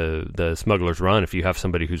saying that the Smuggler's Run, if you have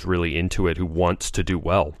somebody who's really into it, who wants to do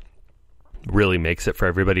well, really makes it for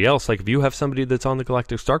everybody else. Like, if you have somebody that's on the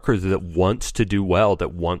Galactic Star Cruiser that wants to do well,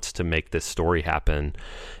 that wants to make this story happen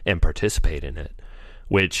and participate in it,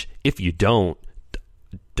 which if you don't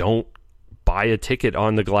buy a ticket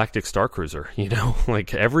on the Galactic Star Cruiser,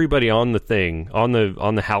 like, everybody on the thing, on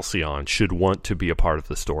the Halcyon should want to be a part of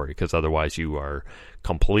the story, because otherwise you are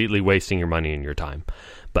completely wasting your money and your time.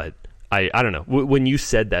 But I don't know. When you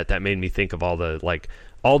said that made me think of all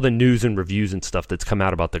the news and reviews and stuff that's come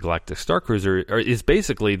out about the Galactic Star Cruiser. Is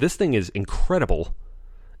basically, this thing is incredible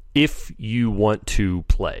if you want to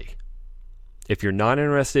play. If you're not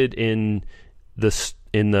interested in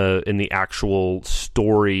the actual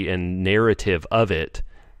story and narrative of it,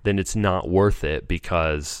 then it's not worth it,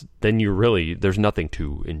 because then there's nothing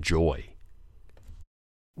to enjoy.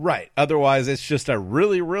 Right. Otherwise, it's just a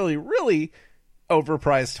really, really, really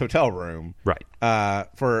overpriced hotel room. Right.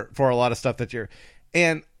 For a lot of stuff that you're...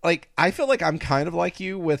 And, like, I feel like I'm kind of like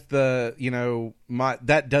you with the,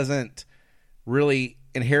 that doesn't really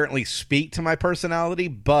inherently speak to my personality,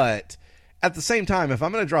 but at the same time, if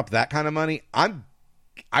I'm going to drop that kind of money,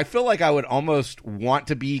 I feel like I would almost want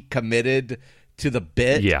to be committed to the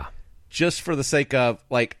bit. Yeah. Just for the sake of,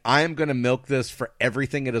 like, I am going to milk this for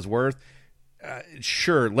everything it is worth.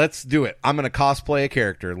 Sure, let's do it. I'm going to cosplay a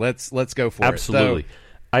character. Let's go for Absolutely. it.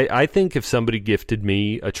 Absolutely. I think if somebody gifted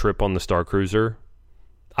me a trip on the Star Cruiser,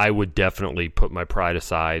 I would definitely put my pride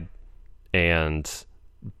aside and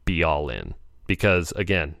be all in. Because,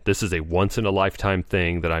 again, this is a once-in-a-lifetime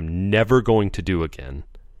thing that I'm never going to do again.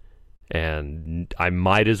 And I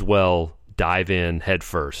might as well dive in head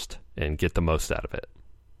first and get the most out of it.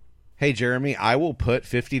 Hey, Jeremy, I will put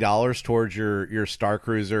 $50 towards your Star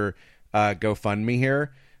Cruiser GoFundMe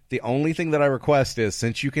here. The only thing that I request is,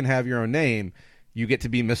 since you can have your own name, you get to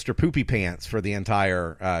be Mr. Poopy Pants for the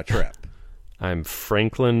entire trip. I'm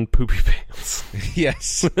Franklin Poopy Pants.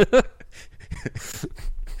 Yes.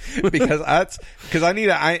 because I need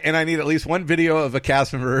at least one video of a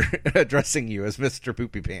cast member addressing you as Mr.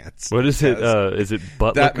 Poopy Pants. What is it? Is it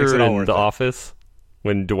Buttlicker in The Office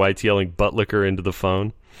when Dwight's yelling Buttlicker into the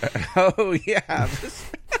phone? Oh yeah,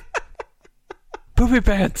 Poopy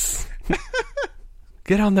Pants,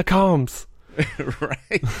 get on the comms.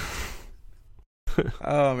 Right.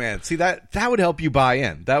 Oh man, see that would help you buy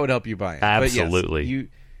in. That would help you buy in. Absolutely. But yes,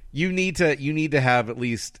 you need to have at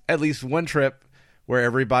least one trip where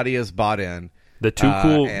everybody is bought in. The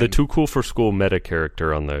too cool for school meta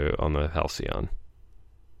character on the Halcyon.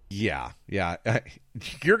 Yeah.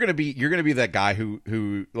 You're gonna be that guy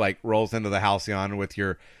who like rolls into the Halcyon with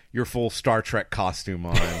your full Star Trek costume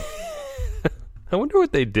on. I wonder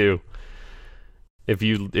what they do if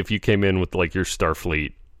you came in with like your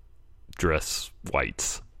Starfleet dress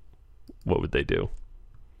whites. What would they do?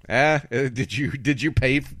 Did you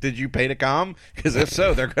pay to come? Because if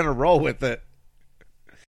so, they're gonna roll with it.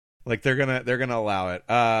 Like they're gonna allow it.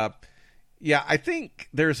 Yeah, I think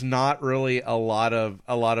there's not really a lot of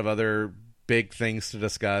other big things to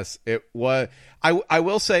discuss. It was I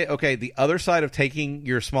will say, okay, the other side of taking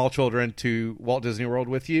your small children to Walt Disney World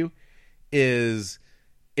with you is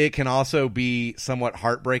it can also be somewhat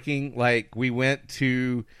heartbreaking. Like we went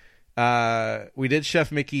to we did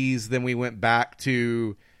Chef Mickey's, then we went back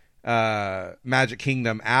to Magic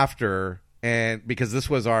Kingdom after, and because this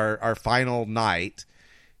was our final night,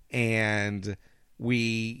 and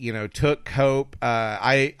we took Hope.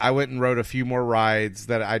 I went and rode a few more rides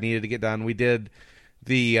that I needed to get done. We did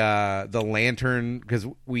the lantern because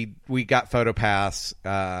we got PhotoPass,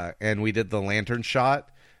 and we did the lantern shot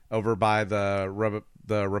over by the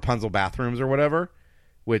Rapunzel bathrooms or whatever,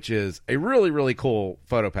 which is a really, really cool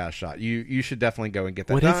PhotoPass shot. You should definitely go and get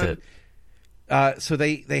that done. What is it? So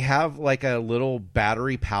they have like a little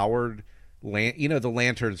battery powered the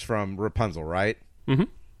lanterns from Rapunzel, right? Mm-hmm.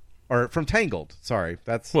 Or from Tangled. Sorry,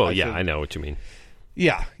 that's I know what you mean.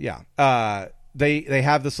 Yeah. They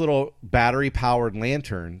have this little battery powered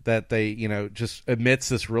lantern that they just emits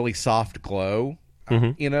this really soft glow,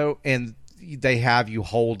 and they have you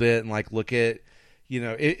hold it and like look at.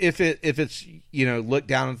 If it's look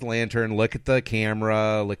down at the lantern, look at the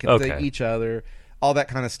camera, look at each other, all that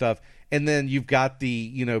kind of stuff, and then you've got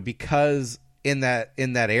the because in that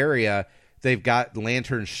area they've got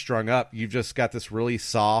lanterns strung up. You've just got this really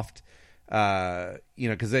soft,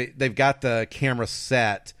 because they've got the camera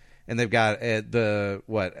set and they've got the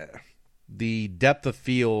depth of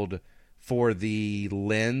field for the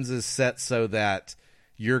lens is set so that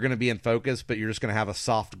you're going to be in focus, but you're just going to have a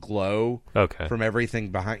soft glow from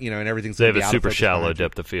everything behind, and everything's they going to have be a super shallow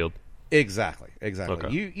depth of field. Exactly. Okay.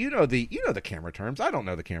 You know the camera terms. I don't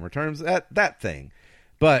know the camera terms. That thing,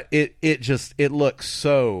 but it looks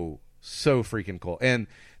so freaking cool. And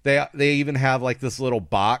they even have like this little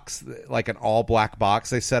box, like an all black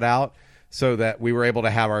box they set out so that we were able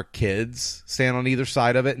to have our kids stand on either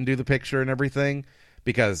side of it and do the picture and everything,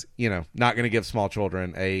 because not going to give small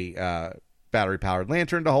children a battery powered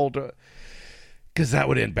lantern to hold, because that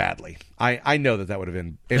would end badly. I know that would have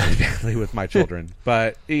ended badly with my children,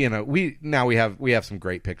 but we have some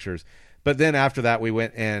great pictures. But then after that we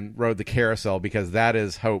went and rode the carousel, because that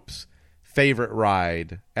is Hope's favorite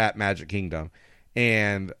ride at Magic Kingdom,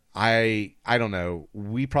 and I don't know,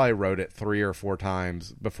 we probably rode it 3 or 4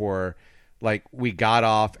 times before like we got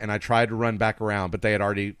off, and I tried to run back around, but they had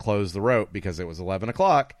already closed the rope because it was 11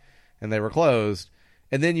 o'clock and they were closed.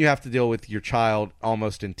 And then you have to deal with your child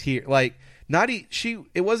almost in tears. Like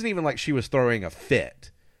it wasn't even like she was throwing a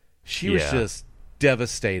fit. She was just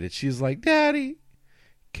devastated. She's like, "Daddy,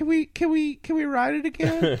 can we ride it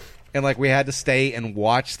again?" And like we had to stay and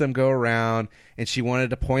watch them go around, and she wanted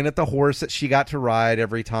to point at the horse that she got to ride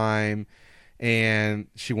every time, and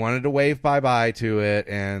she wanted to wave bye-bye to it.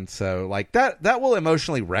 And so like that will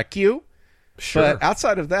emotionally wreck you. Sure. But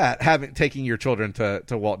outside of that, taking your children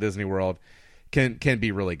to Walt Disney World can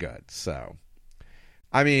be really good. So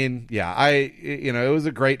I mean, yeah, it was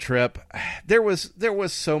a great trip. There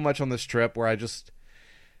was so much on this trip where I just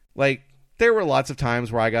like, there were lots of times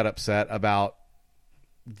where I got upset about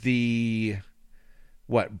the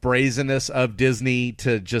brazenness of Disney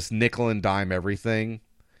to just nickel and dime everything.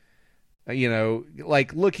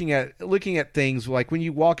 Like looking at things like when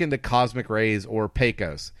you walk into Cosmic Rays or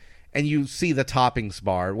Pecos and you see the toppings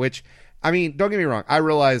bar, which, I mean, don't get me wrong, I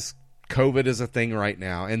realize COVID is a thing right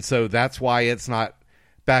now, and so that's why it's not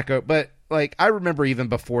back up. But like, I remember even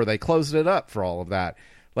before they closed it up for all of that,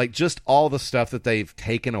 like just all the stuff that they've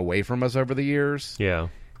taken away from us over the years. Yeah.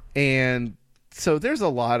 And so there's a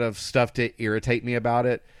lot of stuff to irritate me about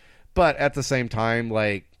it. But at the same time,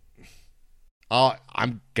 like,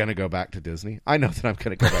 I'm going to go back to Disney. I know that I'm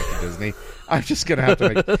going to go back to Disney. I'm just going to have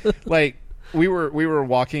to like, we were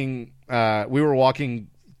walking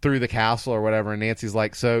through the castle or whatever, and Nancy's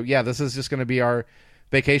like, "So yeah, this is just going to be our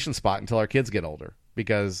vacation spot until our kids get older,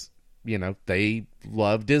 because they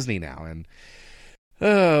love Disney now." And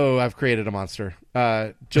I've created a monster.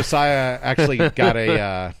 Josiah actually got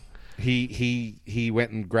a he went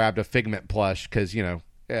and grabbed a Figment plush, because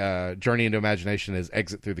Journey into Imagination is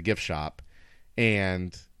exit through the gift shop,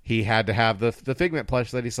 and he had to have the Figment plush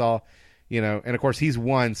that he saw, and of course he's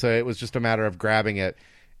 1, so it was just a matter of grabbing it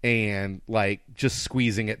and like just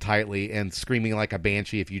squeezing it tightly and screaming like a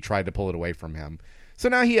banshee if you tried to pull it away from him. So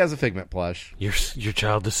now he has a Figment plush. Your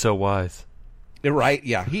child is so wise. Right?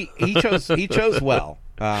 Yeah. He chose well.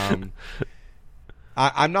 I'm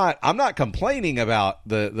not complaining about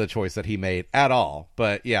the choice that he made at all.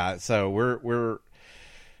 But yeah, so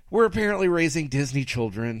we're apparently raising Disney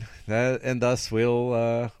children, and thus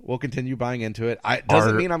we'll continue buying into it.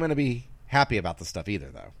 Doesn't mean I'm going to be happy about the stuff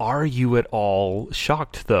either, though. Are you at all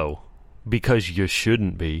shocked, though? Because you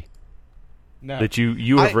shouldn't be. No. That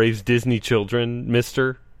you have raised Disney children,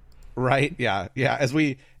 mister? Right, yeah. As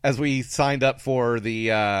we signed up for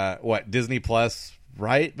the, Disney Plus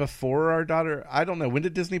right before our daughter... I don't know, when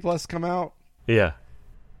did Disney Plus come out? Yeah.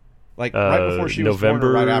 Like, right before she was born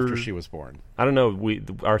or right after she was born? I don't know.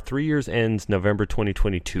 Our 3 years ends November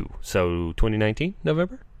 2022. So 2019,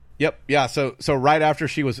 November? Yep. Yeah. So right after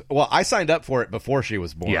she was, I signed up for it before she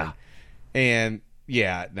was born. Yeah. And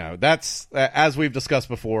yeah, no, that's, as we've discussed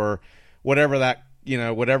before, whatever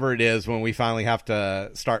it is, when we finally have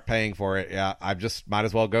to start paying for it, yeah, I just might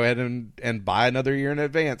as well go ahead and buy another year in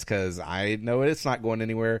advance, because I know it's not going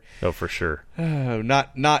anywhere. Oh, for sure.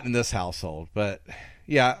 Not in this household, but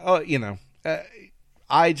yeah,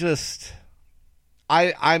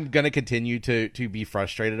 I'm going to continue to be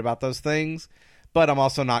frustrated about those things, but I'm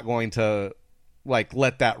also not going to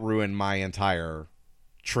let that ruin my entire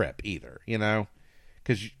trip either,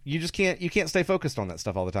 because you just can't stay focused on that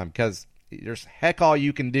stuff all the time, because there's heck all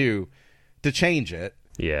you can do to change it.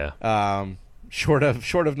 Yeah. Short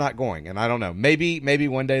of not going. And I don't know, maybe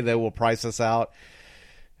one day they will price us out,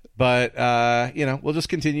 but we'll just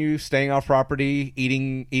continue staying off property,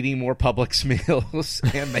 eating more Publix meals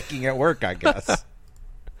and making it work, I guess.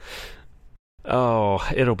 Oh,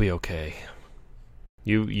 it'll be okay.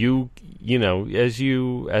 You as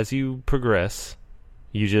you progress,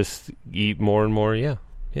 you just eat more and more. Yeah.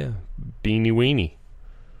 Beanie weenie.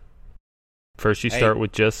 First you start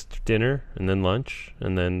with just dinner, and then lunch,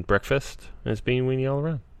 and then breakfast, and it's beanie weenie all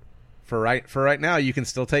around. For right now, you can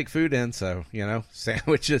still take food in, so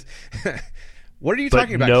sandwiches. What are you but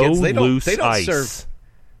talking about, no kids? They don't ice. serve.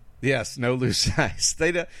 Yes, no loose ice.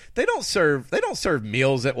 They don't serve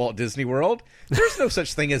meals at Walt Disney World. There's no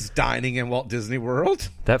such thing as dining in Walt Disney World.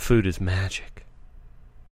 That food is magic.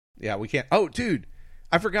 Yeah, we can't. Oh, dude,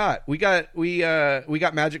 I forgot. We got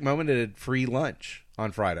Magic Moment at free lunch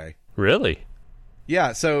on Friday. Really?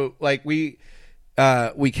 Yeah. So we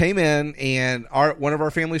came in, and one of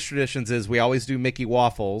our family's traditions is we always do Mickey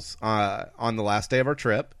waffles on the last day of our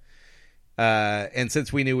trip. And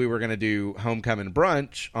since we knew we were going to do homecoming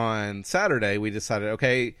brunch on Saturday, we decided,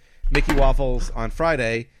 okay, Mickey waffles on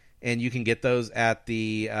Friday, and you can get those at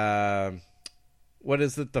the what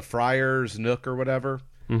is it, the Friars Nook or whatever.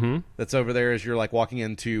 Mm-hmm. That's over there as you're walking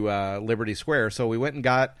into Liberty Square. So we went and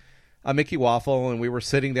got a Mickey waffle, and we were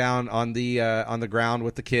sitting down on the ground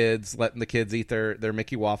with the kids, letting the kids eat their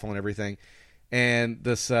Mickey waffle and everything. And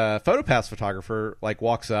this PhotoPass photographer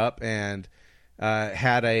walks up and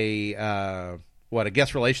had a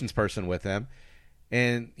guest relations person with him,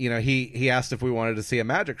 and he asked if we wanted to see a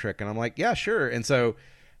magic trick, and I'm like, yeah, sure. And so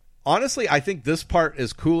honestly, I think this part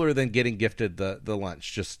is cooler than getting gifted the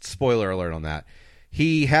lunch. Just spoiler alert on that.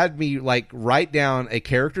 He had me write down a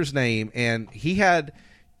character's name, and he had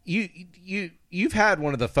you've had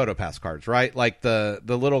one of the PhotoPass cards, right? The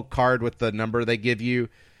little card with the number they give you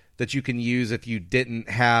that you can use if you didn't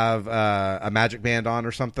have a magic band on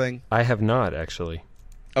or something. I have not, actually.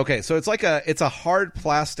 Okay, so it's a hard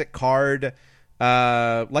plastic card,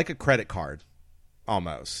 like a credit card,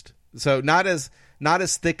 almost. So not as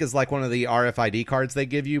thick as one of the RFID cards they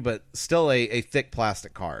give you, but still a thick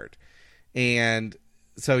plastic card. And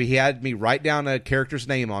so he had me write down a character's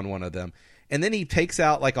name on one of them. And then he takes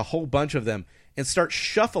out a whole bunch of them and starts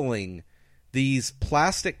shuffling these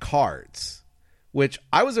plastic cards, which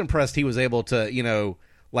I was impressed he was able to,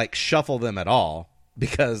 shuffle them at all,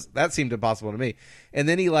 because that seemed impossible to me. And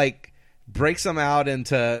then he breaks them out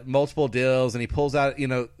into multiple deals, and he pulls out,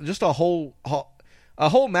 just a whole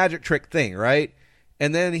magic trick thing, right?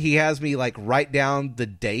 And then he has me write down the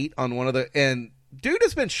date on one of the, and dude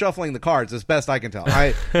has been shuffling the cards as best I can tell.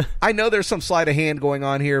 I know there's some sleight of hand going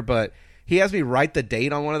on here, but he has me write the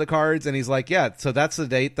date on one of the cards, and he's like, yeah, so that's the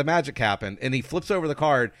date the magic happened. And he flips over the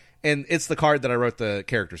card, and it's the card that I wrote the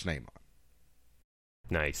character's name on.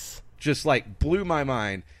 Nice. Just blew my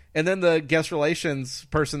mind. And then the guest relations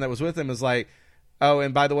person that was with him was like, oh,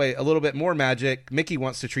 and by the way, a little bit more magic. Mickey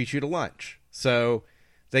wants to treat you to lunch. So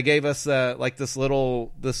they gave us this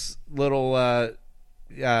little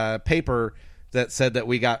paper that said that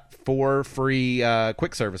we got 4 free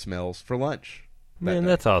quick service meals for lunch. Man,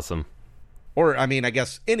 that's awesome. Or, I mean, I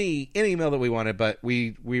guess any meal that we wanted, but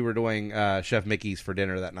we were doing Chef Mickey's for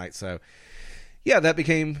dinner that night. So, yeah, that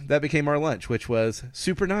became our lunch, which was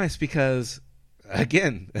super nice because,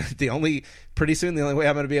 again, pretty soon the only way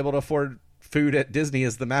I'm going to be able to afford food at Disney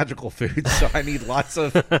is the magical food, so I need lots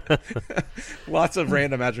of lots of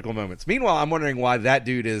random magical moments. Meanwhile, I'm wondering why that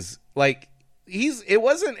dude is like it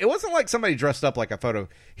wasn't like somebody dressed up like a photo.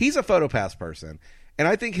 He's a PhotoPass person, and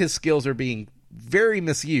I think his skills are being very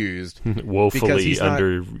misused, woefully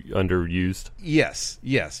underused.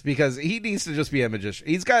 Yes, because he needs to just be a magician.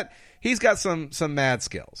 He's got some mad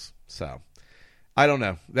skills. So I don't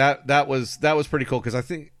know. That was pretty cool because I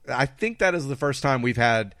think that is the first time we've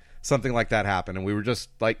had something like that happen, and we were just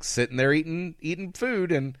like sitting there eating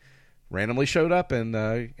food and randomly showed up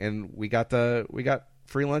and we got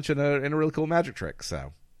free lunch and a really cool magic trick.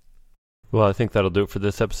 So. Well, I think that'll do it for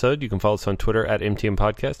this episode. You can follow us on Twitter at MTM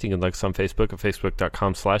Podcast. You can like us on Facebook at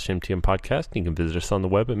facebook.com/MTM Podcast. You can visit us on the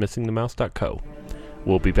web at missingthemouse.co.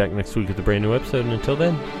 We'll be back next week with a brand new episode, and until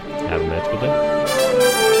then, have a magical day.